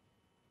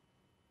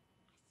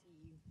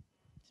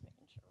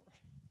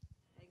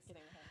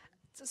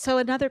 So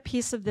another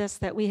piece of this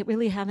that we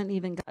really haven't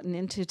even gotten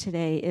into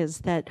today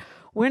is that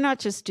we're not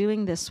just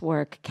doing this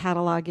work,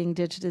 cataloging,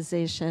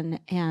 digitization,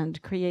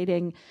 and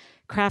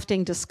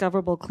crafting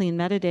discoverable clean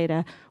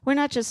metadata. We're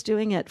not just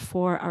doing it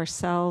for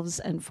ourselves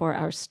and for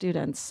our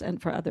students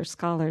and for other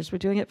scholars. We're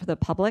doing it for the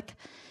public,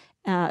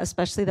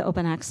 especially the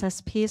open access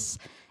piece.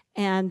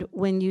 And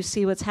when you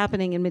see what's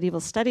happening in medieval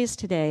studies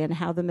today and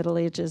how the Middle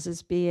Ages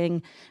is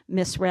being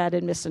misread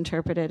and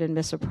misinterpreted and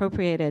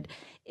misappropriated,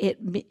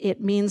 it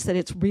means that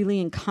it's really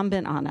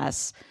incumbent on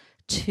us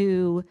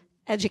to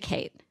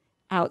educate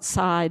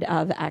outside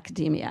of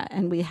academia.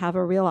 And we have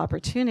a real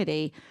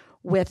opportunity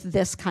with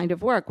this kind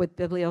of work, with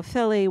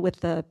bibliophily, with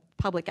the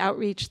public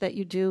outreach that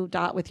you do,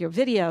 Dot, with your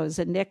videos,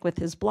 and Nick with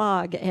his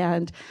blog,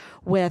 and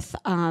with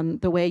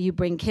the way you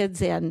bring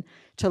kids in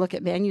to look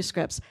at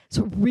manuscripts. It's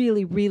a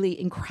really, really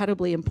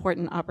incredibly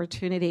important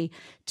opportunity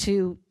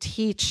to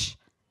teach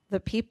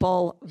the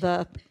people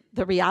the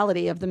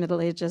reality of the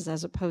Middle Ages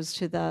as opposed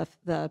to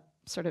the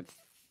sort of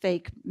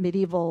fake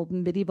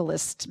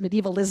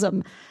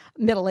medievalism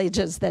Middle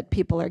Ages that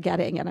people are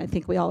getting. And I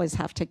think we always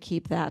have to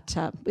keep that,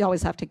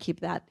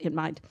 in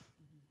mind.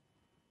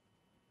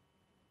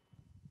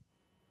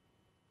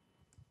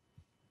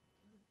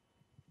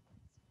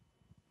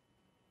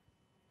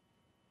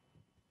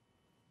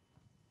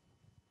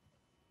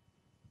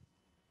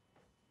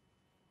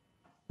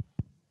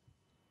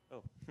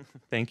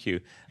 Thank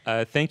you.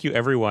 Thank you,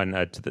 everyone,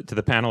 to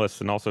the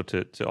panelists and also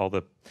to all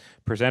the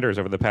presenters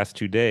over the past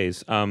 2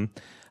 days.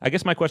 I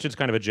guess my question is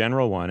kind of a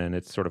general one, and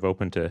it's sort of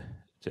open to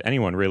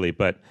anyone, really.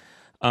 But,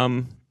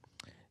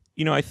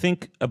 I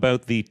think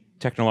about the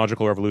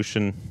technological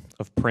revolution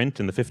of print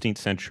in the 15th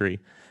century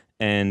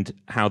and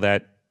how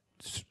that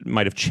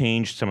might have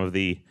changed some of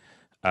the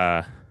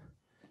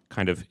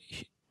kind of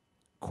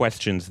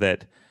questions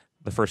that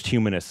the first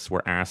humanists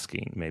were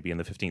asking maybe in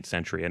the 15th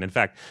century. And in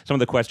fact, some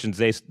of the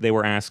questions they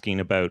were asking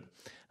about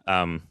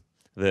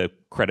the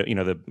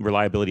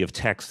reliability of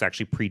texts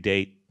actually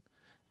predate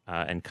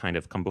and kind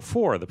of come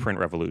before the print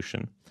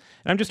revolution.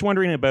 And I'm just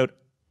wondering about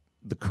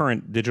the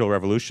current digital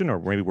revolution, or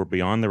maybe we're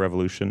beyond the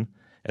revolution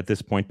at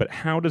this point, but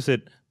how has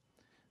it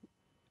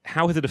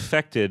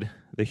affected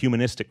the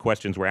humanistic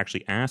questions we're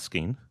actually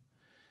asking?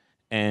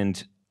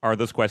 And are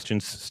those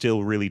questions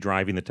still really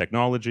driving the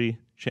technology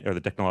or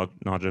the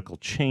technological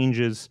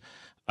changes?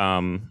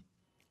 And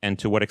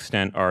to what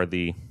extent are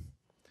the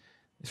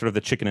sort of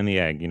the chicken and the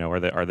egg?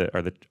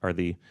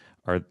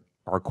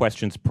 Are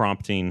questions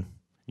prompting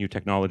new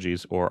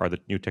technologies, or are the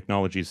new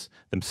technologies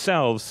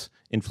themselves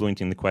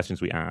influencing the questions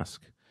we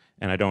ask?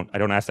 And I don't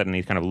ask that in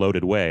any kind of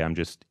loaded way. I'm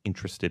just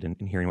interested in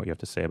hearing what you have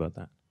to say about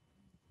that.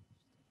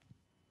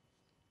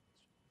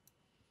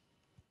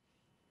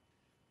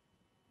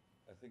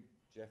 I think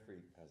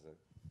Jeffrey has a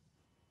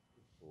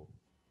thought.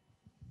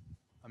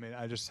 I mean,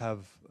 I just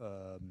have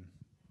a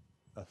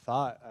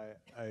thought.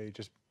 I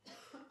just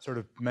sort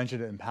of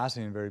mentioned it in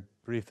passing, very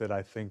brief, that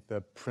I think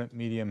the print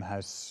medium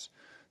has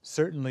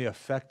certainly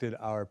affected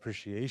our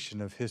appreciation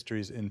of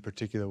histories in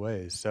particular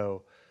ways.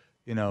 So,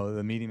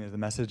 the medium is the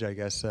message, I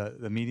guess.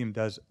 The medium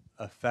does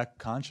affect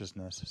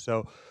consciousness.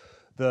 So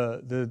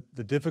the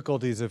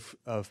difficulties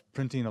of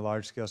printing a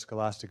large-scale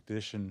scholastic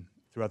edition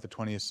throughout the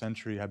 20th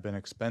century have been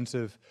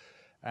expensive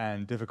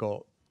and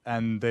difficult,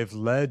 and they've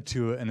led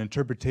to an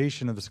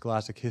interpretation of the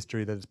scholastic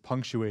history that is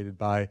punctuated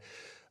by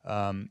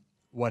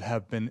what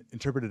have been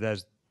interpreted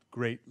as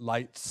great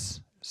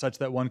lights, such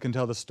that one can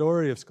tell the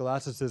story of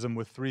scholasticism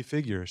with three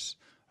figures: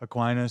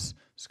 Aquinas,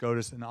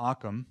 Scotus, and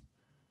Occam.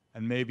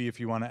 And maybe if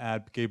you want to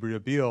add Gabriel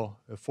Biel,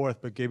 a fourth,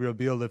 but Gabriel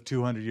Biel lived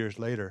 200 years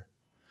later.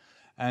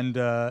 And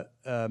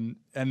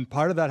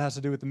part of that has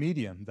to do with the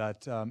medium,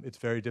 that it's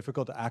very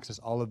difficult to access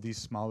all of these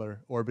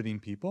smaller orbiting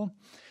people.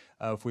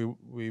 If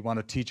we want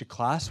to teach a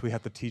class, we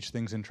have to teach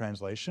things in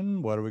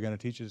translation. What are we going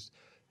to teach?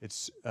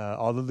 It's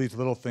all of these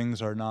little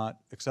things are not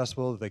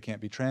accessible, they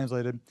can't be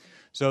translated.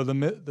 So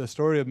the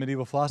story of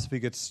medieval philosophy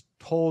gets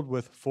told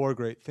with four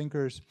great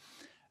thinkers,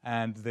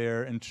 and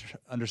they're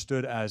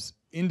understood as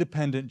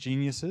independent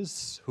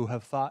geniuses who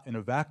have thought in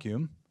a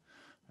vacuum,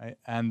 right?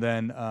 And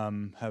then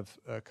have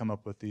come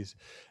up with these.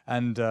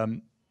 And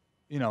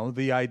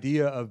the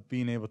idea of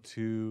being able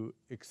to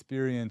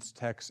experience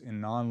text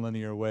in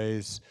nonlinear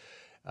ways,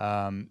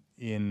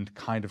 in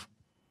kind of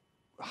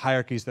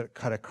hierarchies that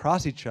cut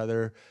across each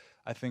other,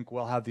 I think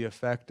will have the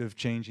effect of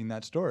changing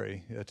that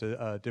story. It's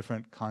a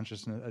different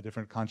consciousness, a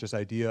different conscious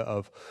idea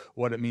of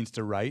what it means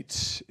to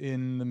write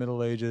in the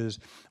Middle Ages,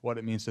 what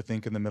it means to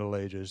think in the Middle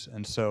Ages.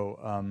 And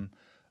so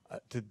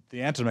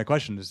the answer to my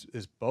question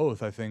is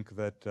both. I think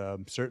that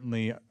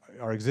certainly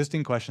our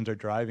existing questions are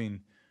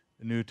driving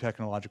new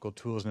technological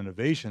tools and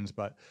innovations,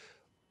 but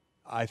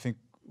I think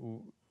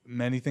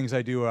many things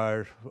I do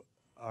are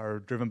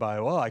driven by,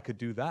 well, I could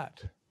do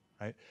that.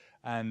 right?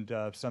 And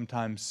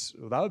sometimes,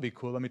 well, that would be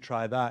cool, let me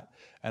try that.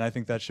 And I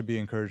think that should be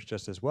encouraged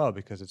just as well,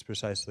 because it's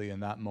precisely in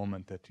that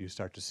moment that you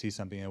start to see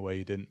something in a way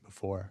you didn't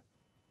before.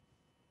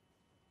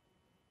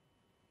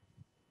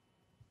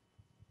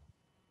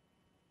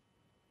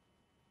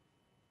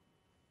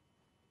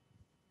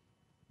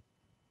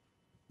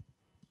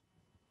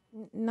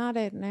 Not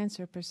an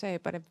answer per se,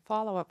 but a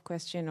follow-up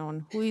question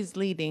on who is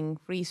leading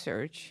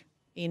research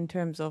in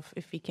terms of,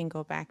 if we can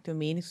go back to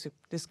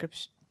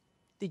description,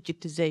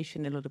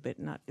 digitization a little bit,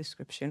 not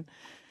description.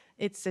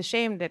 It's a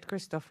shame that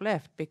Christoph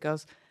left,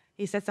 because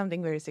he said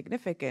something very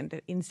significant,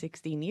 that in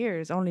 16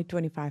 years, only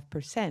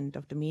 25%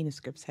 of the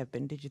manuscripts have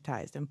been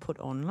digitized and put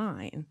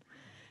online.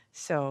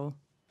 So,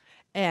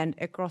 and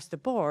across the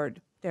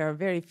board, there are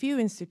very few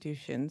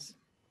institutions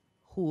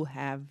who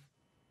have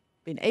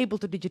been able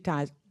to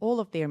digitize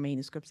all of their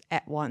manuscripts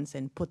at once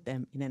and put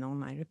them in an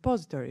online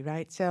repository,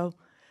 right? So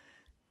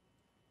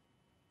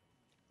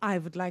I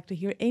would like to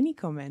hear any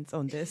comments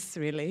on this,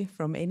 really,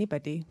 from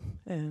anybody.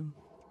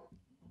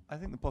 I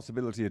think the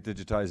possibility of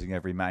digitizing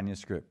every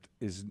manuscript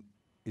is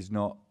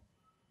not.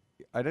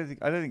 I don't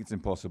think it's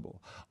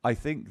impossible. I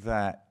think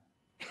that,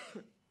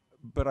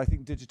 but I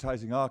think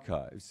digitizing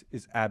archives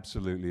is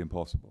absolutely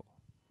impossible.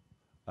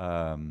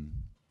 And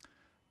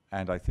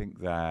I think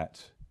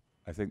that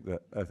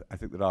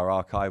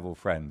our archival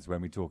friends, when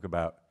we talk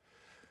about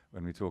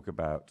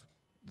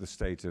the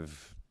state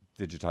of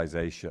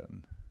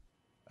digitization,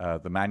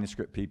 the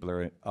manuscript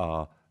people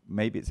are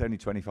maybe it's only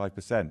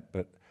 25%,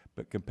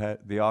 but compare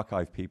the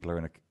archive people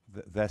are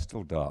they're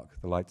still dark.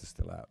 The lights are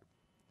still out,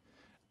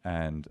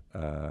 and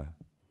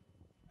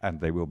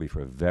they will be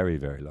for a very,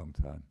 very long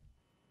time.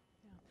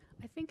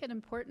 Yeah. I think an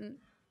important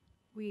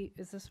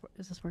is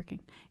this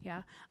working?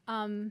 Yeah.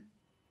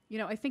 You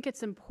know, I think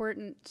it's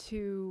important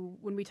to,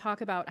 when we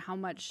talk about how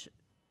much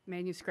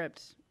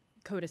manuscript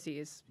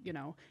codices, you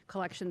know,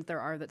 collections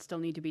there are that still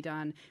need to be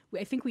done,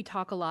 I think we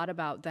talk a lot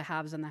about the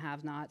haves and the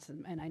have-nots,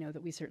 and I know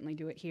that we certainly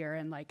do it here,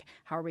 and like,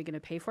 how are we going to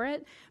pay for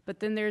it? But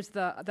then there's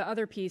the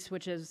other piece,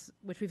 which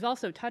we've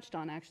also touched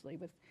on actually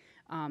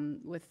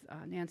with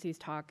Nancy's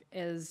talk,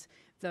 is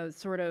the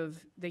sort of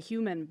the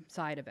human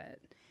side of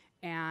it,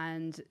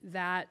 and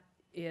that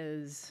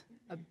is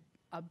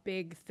a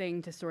big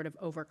thing to sort of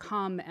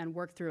overcome and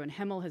work through, and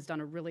Himmel has done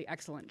a really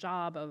excellent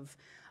job of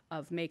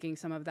making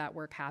some of that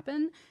work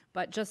happen.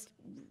 But just,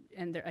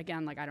 and there,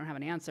 again, like, I don't have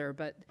an answer,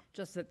 but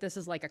just that this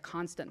is like a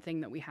constant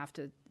thing that we have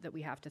to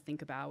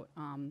think about.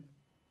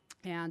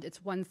 And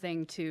it's one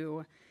thing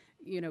to,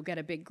 you know, get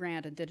a big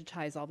grant and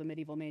digitize all the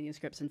medieval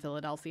manuscripts in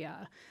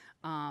Philadelphia.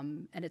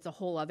 And it's a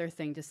whole other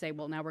thing to say,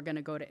 well, now we're going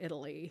to go to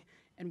Italy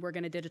and we're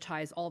going to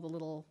digitize all the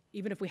little,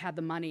 even if we had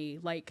the money,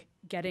 like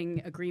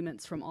getting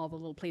agreements from all the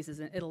little places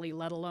in Italy,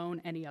 let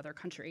alone any other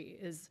country,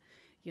 is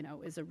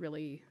a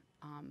really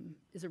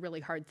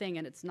hard thing.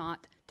 And it's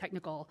not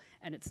technical,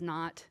 and it's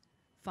not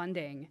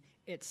funding.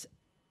 It's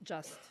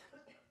just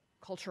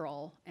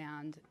cultural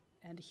and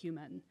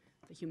human,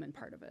 the human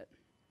part of it.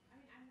 I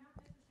mean, I'm not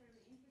necessarily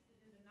interested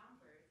in the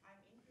numbers.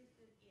 I'm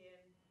interested in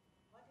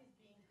what is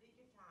being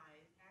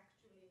digitized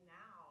actually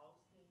now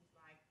seems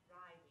like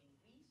driving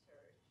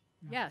research.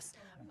 Yes.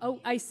 Oh,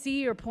 I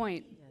see your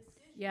point.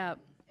 Yeah.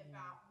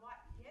 About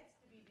what gets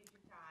to be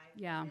digitized.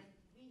 Yeah. And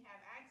we have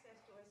access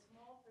to a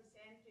small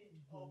percentage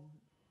of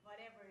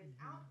whatever is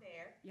out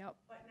there. Yep.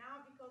 But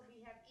now, because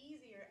we have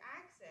easier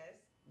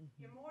access,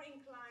 you're more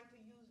inclined to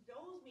use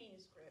those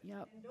manuscripts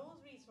and those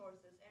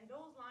resources and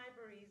those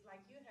libraries,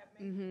 like you have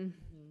mentioned,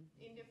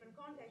 in different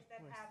contexts,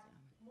 that have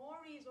more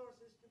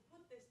resources to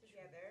put this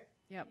together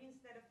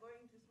instead of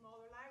going to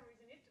smaller libraries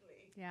in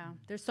Italy. Yeah.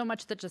 There's so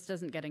much that just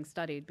isn't getting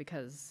studied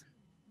because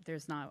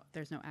there's no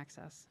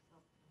access.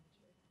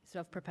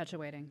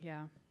 Self-perpetuating,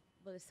 yeah.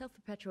 Well, it's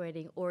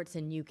self-perpetuating, or it's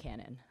a new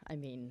canon. I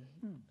mean,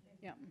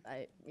 yeah.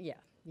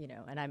 You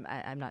know, and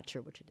I'm not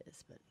sure which it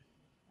is, but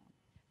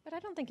I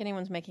don't think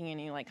anyone's making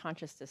any like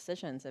conscious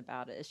decisions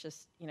about it. It's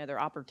just, you know, there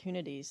are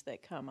opportunities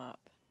that come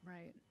up.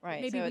 Right.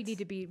 Right.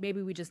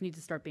 Maybe we just need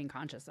to start being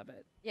conscious of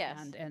it.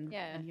 Yes. And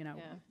you know,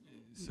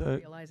 So,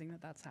 realizing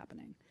that that's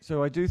happening.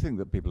 So I do think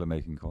that people are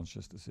making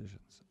conscious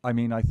decisions. I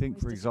mean, I think,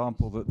 for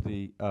example, that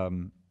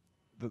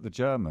the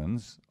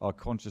Germans are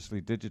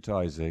consciously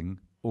digitizing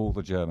all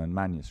the German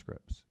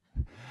manuscripts.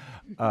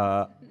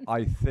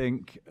 I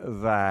think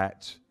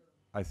that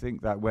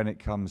when it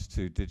comes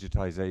to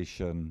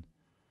digitization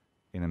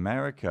in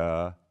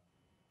America,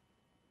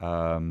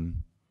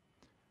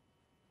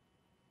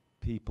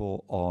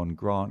 people on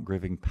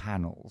grant-giving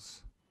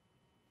panels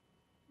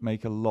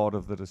make a lot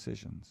of the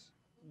decisions,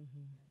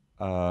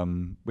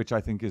 which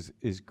I think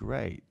is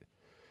great.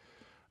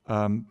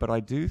 But I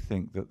do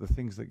think that the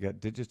things that get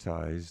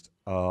digitized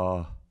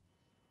are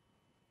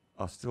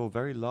still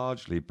very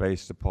largely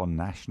based upon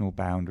national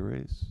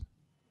boundaries.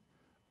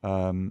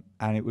 And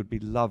it would be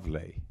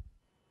lovely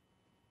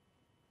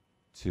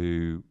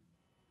to,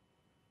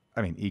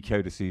 I mean,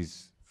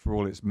 e-codices, for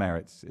all its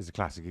merits, is a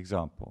classic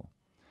example.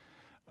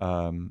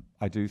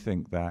 I do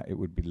think that it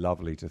would be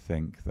lovely to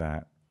think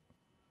that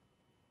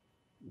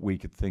we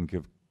could think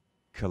of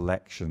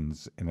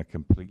collections in a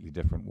completely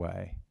different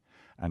way.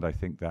 And I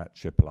think that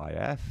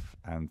IIIF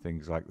and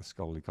things like the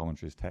Scholarly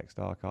Commentaries Text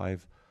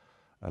Archive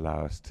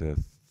allow us to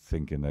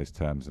think in those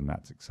terms, and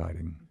that's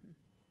exciting.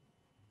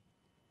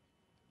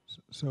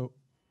 So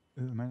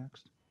am I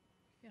next?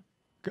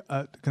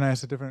 Yeah. Can I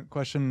ask a different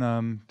question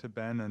to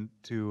Ben and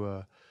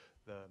to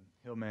the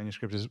Hill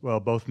manuscript as well?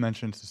 Both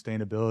mentioned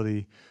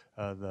sustainability,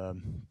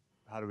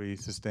 how do we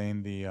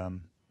sustain the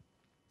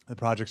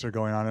projects that are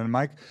going on? And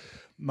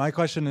my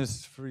question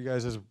is for you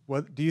guys is,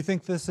 what do you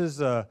think this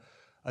is a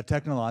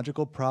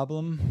technological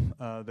problem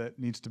that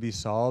needs to be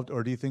solved,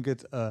 or do you think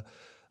it's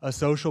a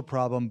social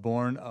problem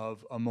born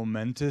of a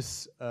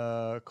momentous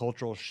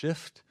cultural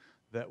shift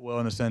that will,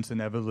 in a sense,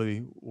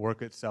 inevitably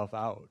work itself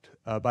out?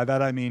 By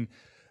that I mean,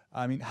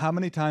 how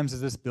many times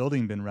has this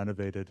building been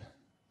renovated?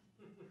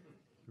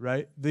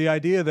 Right? The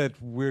idea that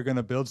we're going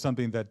to build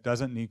something that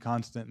doesn't need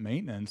constant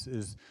maintenance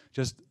is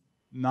just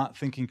not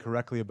thinking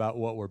correctly about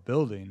what we're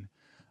building.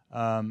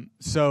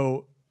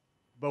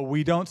 But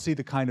we don't see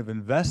the kind of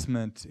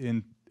investment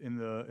in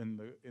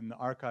the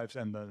archives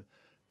and the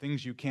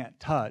things you can't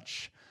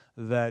touch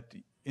that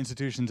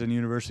institutions and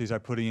universities are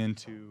putting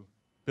into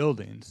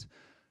buildings.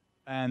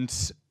 And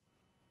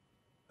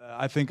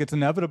I think it's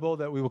inevitable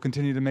that we will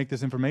continue to make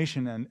this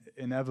information, and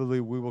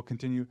inevitably we will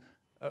continue,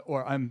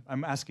 or I'm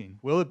asking,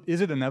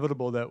 is it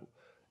inevitable that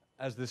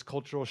as this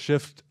cultural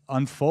shift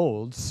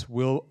unfolds,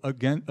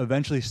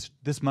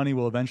 this money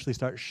will eventually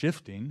start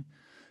shifting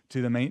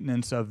to the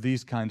maintenance of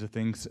these kinds of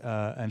things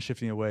and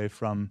shifting away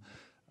from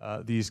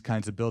these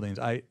kinds of buildings?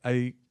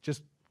 I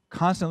just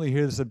constantly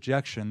hear this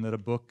objection that a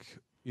book,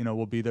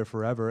 will be there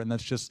forever, and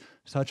that's just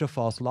such a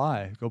false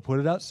lie. Go put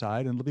it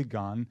outside and it'll be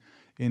gone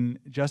in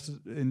just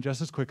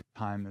as quick a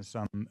time as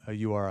a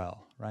URL,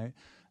 right?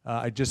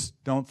 I just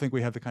don't think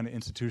we have the kind of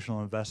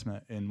institutional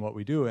investment in what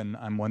we do, and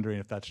I'm wondering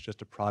if that's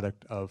just a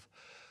product of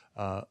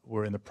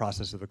we're in the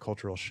process of a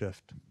cultural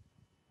shift.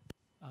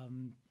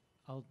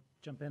 I'll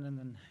jump in and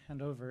then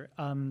hand over.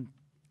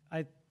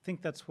 I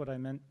think that's what I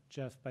meant,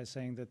 Jeff, by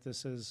saying that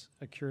this is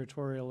a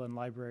curatorial and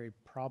library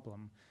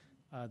problem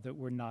that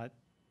we're not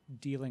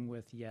dealing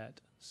with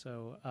yet.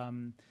 So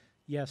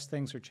yes,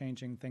 things are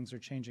changing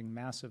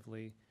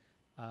massively.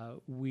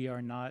 We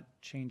are not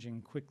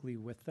changing quickly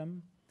with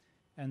them.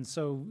 And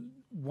so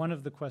one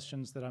of the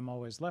questions that I'm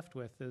always left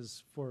with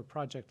is, for a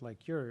project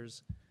like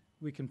yours,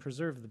 we can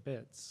preserve the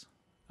bits,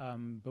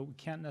 but we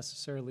can't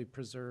necessarily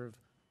preserve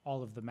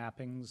all of the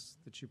mappings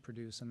that you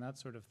produce and that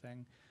sort of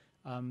thing.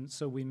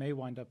 So we may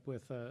wind up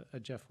with a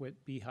Jeff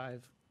Witt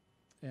beehive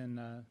in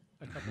a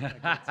couple of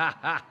decades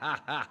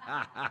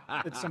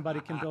that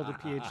somebody can build a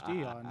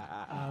PhD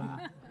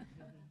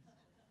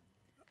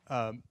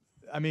on.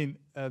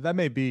 That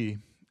may be.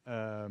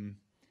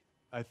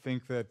 I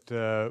think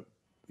that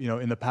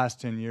in the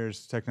past 10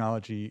 years,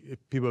 technology, if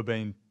people have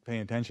been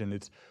paying attention,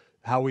 it's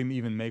how we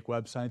even make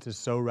websites is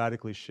so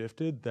radically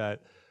shifted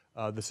that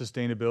the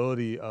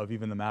sustainability of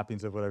even the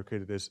mappings of what I've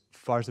created is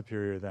far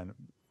superior than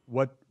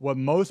what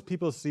most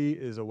people see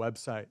is a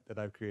website that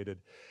I've created,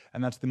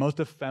 and that's the most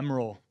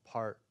ephemeral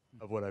part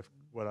of what I've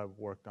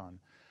worked on.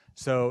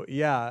 So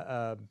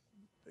yeah,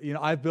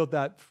 I've built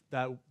that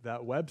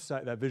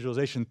website, that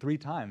visualization 3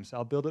 times.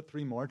 I'll build it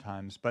 3 more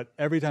times, but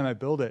every time I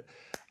build it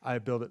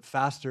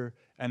faster,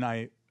 and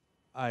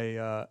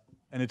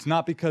and it's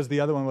not because the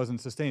other one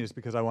wasn't sustained. It's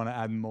because I want to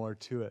add more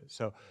to it.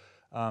 So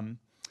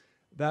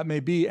that may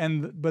be,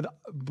 but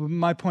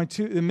my point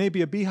too, it may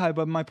be a beehive,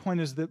 but my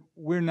point is that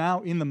we're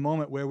now in the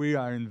moment where we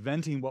are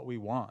inventing what we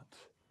want.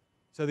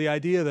 So the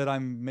idea that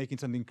I'm making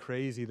something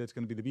crazy that's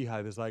going to be the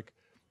beehive is like,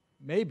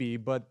 maybe,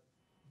 but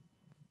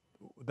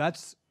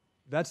that's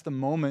the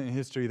moment in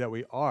history that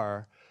we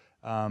are.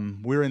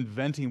 We're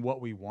inventing what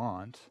we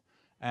want,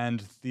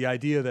 and the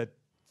idea that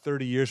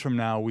 30 years from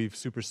now we've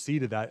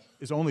superseded that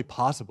is only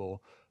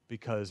possible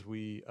because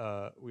we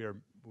are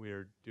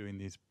doing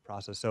these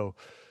processes. So,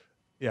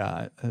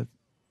 yeah,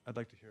 I'd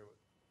like to hear what.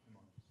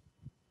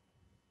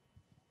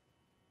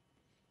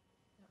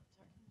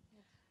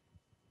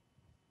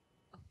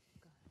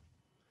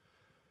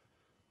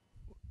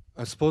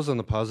 I suppose on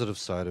the positive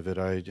side of it,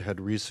 I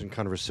had recent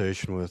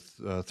conversation with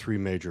 3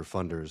 major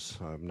funders.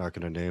 I'm not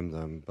going to name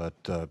them,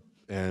 but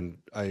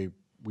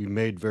we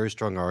made very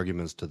strong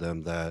arguments to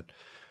them that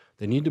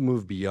they need to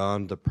move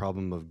beyond the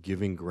problem of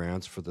giving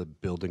grants for the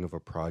building of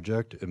a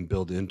project and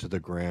build into the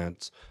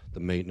grants the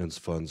maintenance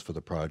funds for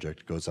the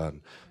project goes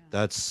on.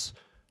 Yeah.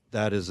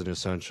 That is an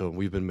essential.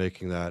 We've been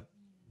making that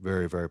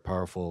very, very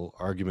powerful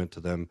argument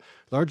to them,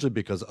 largely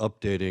because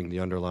updating the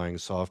underlying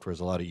software is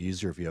a lot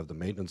easier if you have the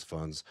maintenance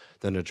funds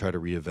than to try to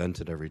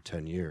reinvent it every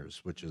 10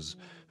 years, which is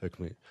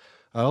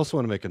I also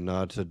want to make a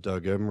nod to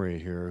Doug Emery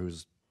here,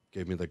 who's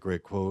gave me the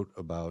great quote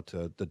about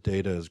the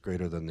data is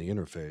greater than the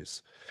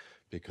interface,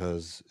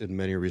 because in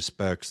many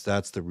respects,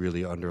 that's the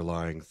really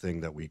underlying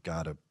thing that we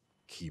got to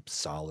keep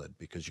solid,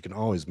 because you can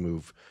always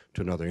move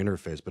to another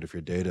interface, but if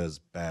your data is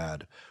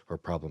bad or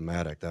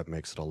problematic, that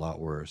makes it a lot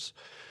worse.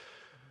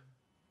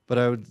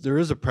 But there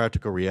is a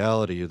practical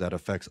reality that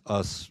affects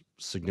us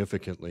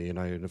significantly, and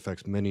it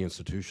affects many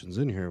institutions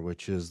in here,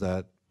 which is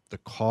that the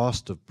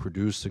cost of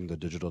producing the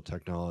digital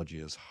technology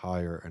is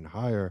higher and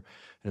higher.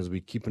 And as we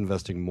keep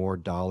investing more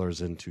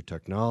dollars into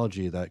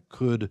technology, that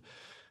could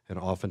and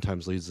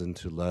oftentimes leads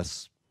into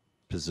less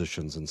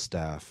positions and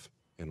staff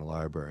in a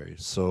library.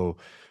 So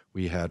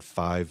we had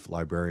 5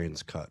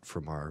 librarians cut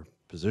from our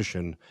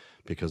position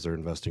because they're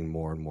investing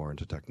more and more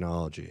into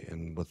technology.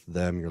 And with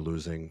them, you're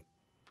losing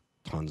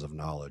tons of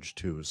knowledge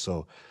too.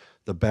 So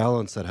the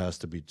balance that has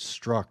to be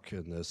struck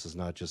in this is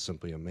not just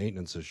simply a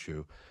maintenance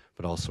issue,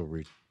 but also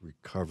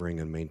recovering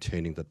and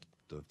maintaining the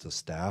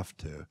staff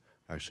to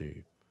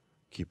actually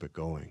keep it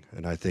going.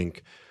 And I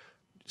think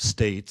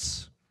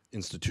states,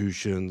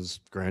 institutions,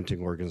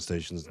 granting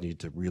organizations need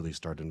to really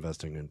start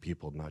investing in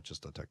people, not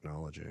just the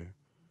technology.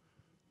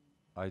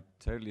 I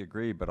totally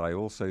agree, but I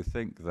also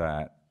think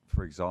that,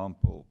 for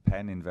example,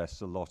 Penn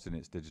invests a lot in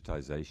its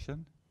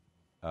digitization.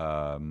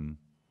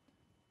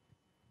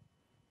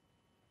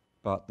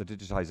 But the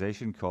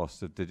digitization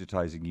cost of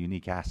digitizing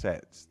unique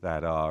assets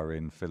that are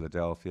in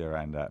Philadelphia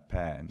and at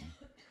Penn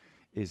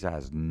is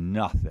as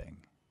nothing.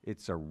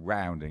 It's a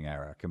rounding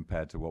error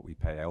compared to what we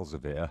pay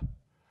Elsevier.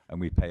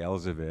 And we pay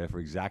Elsevier for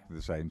exactly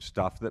the same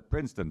stuff that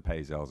Princeton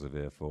pays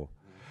Elsevier for.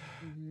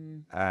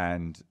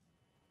 And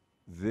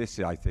this,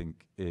 I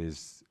think,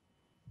 is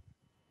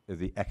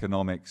the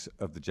economics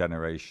of the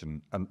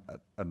generation and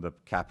the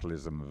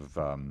capitalism of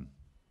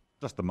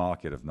just the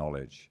market of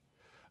knowledge.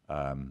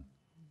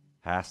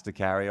 Has to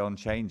carry on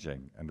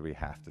changing, and we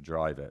have to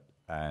drive it,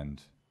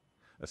 and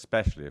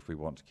especially if we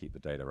want to keep the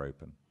data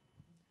open.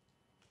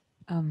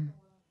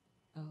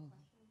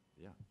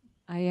 Yeah.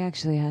 I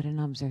actually had an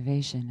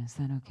observation. Is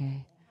that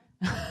okay?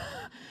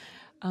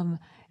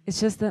 It's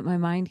just that my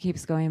mind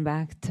keeps going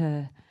back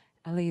to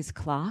Ellie's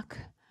clock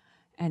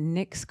and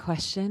Nick's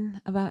question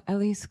about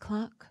Ellie's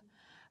clock,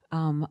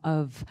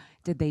 of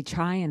did they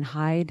try and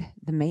hide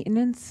the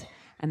maintenance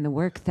and the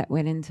work that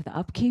went into the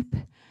upkeep?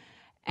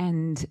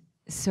 And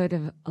sort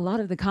of a lot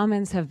of the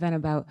comments have been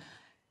about,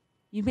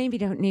 you maybe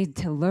don't need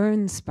to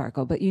learn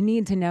Sparkle, but you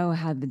need to know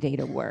how the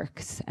data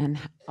works and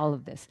all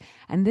of this.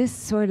 And this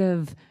sort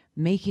of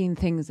making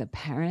things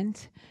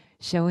apparent,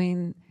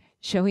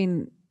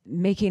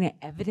 making it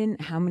evident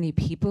how many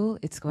people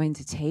it's going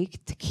to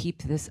take to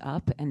keep this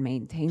up and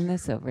maintain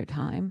this over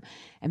time,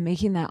 and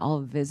making that all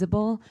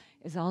visible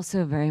is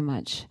also very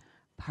much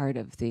part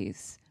of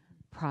these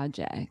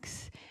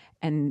projects.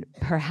 And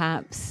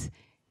perhaps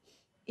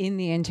in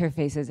the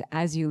interfaces,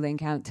 as you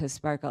link out to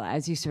Sparkle,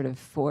 as you sort of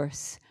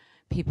force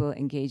people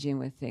engaging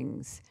with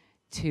things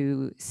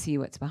to see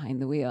what's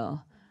behind the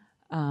wheel,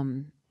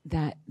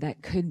 that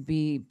could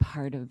be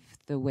part of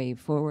the way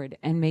forward,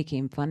 and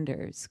making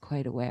funders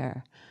quite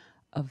aware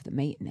of the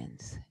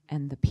maintenance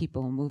and the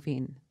people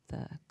moving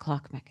the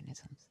clock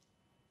mechanisms.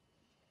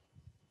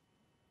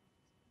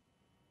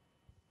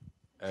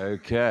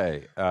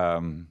 Okay.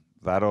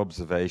 That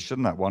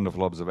observation, that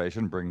wonderful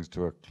observation, brings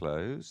to a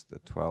close the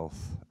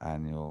 12th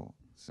annual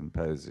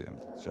symposium,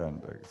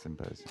 Schoenberg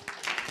Symposium.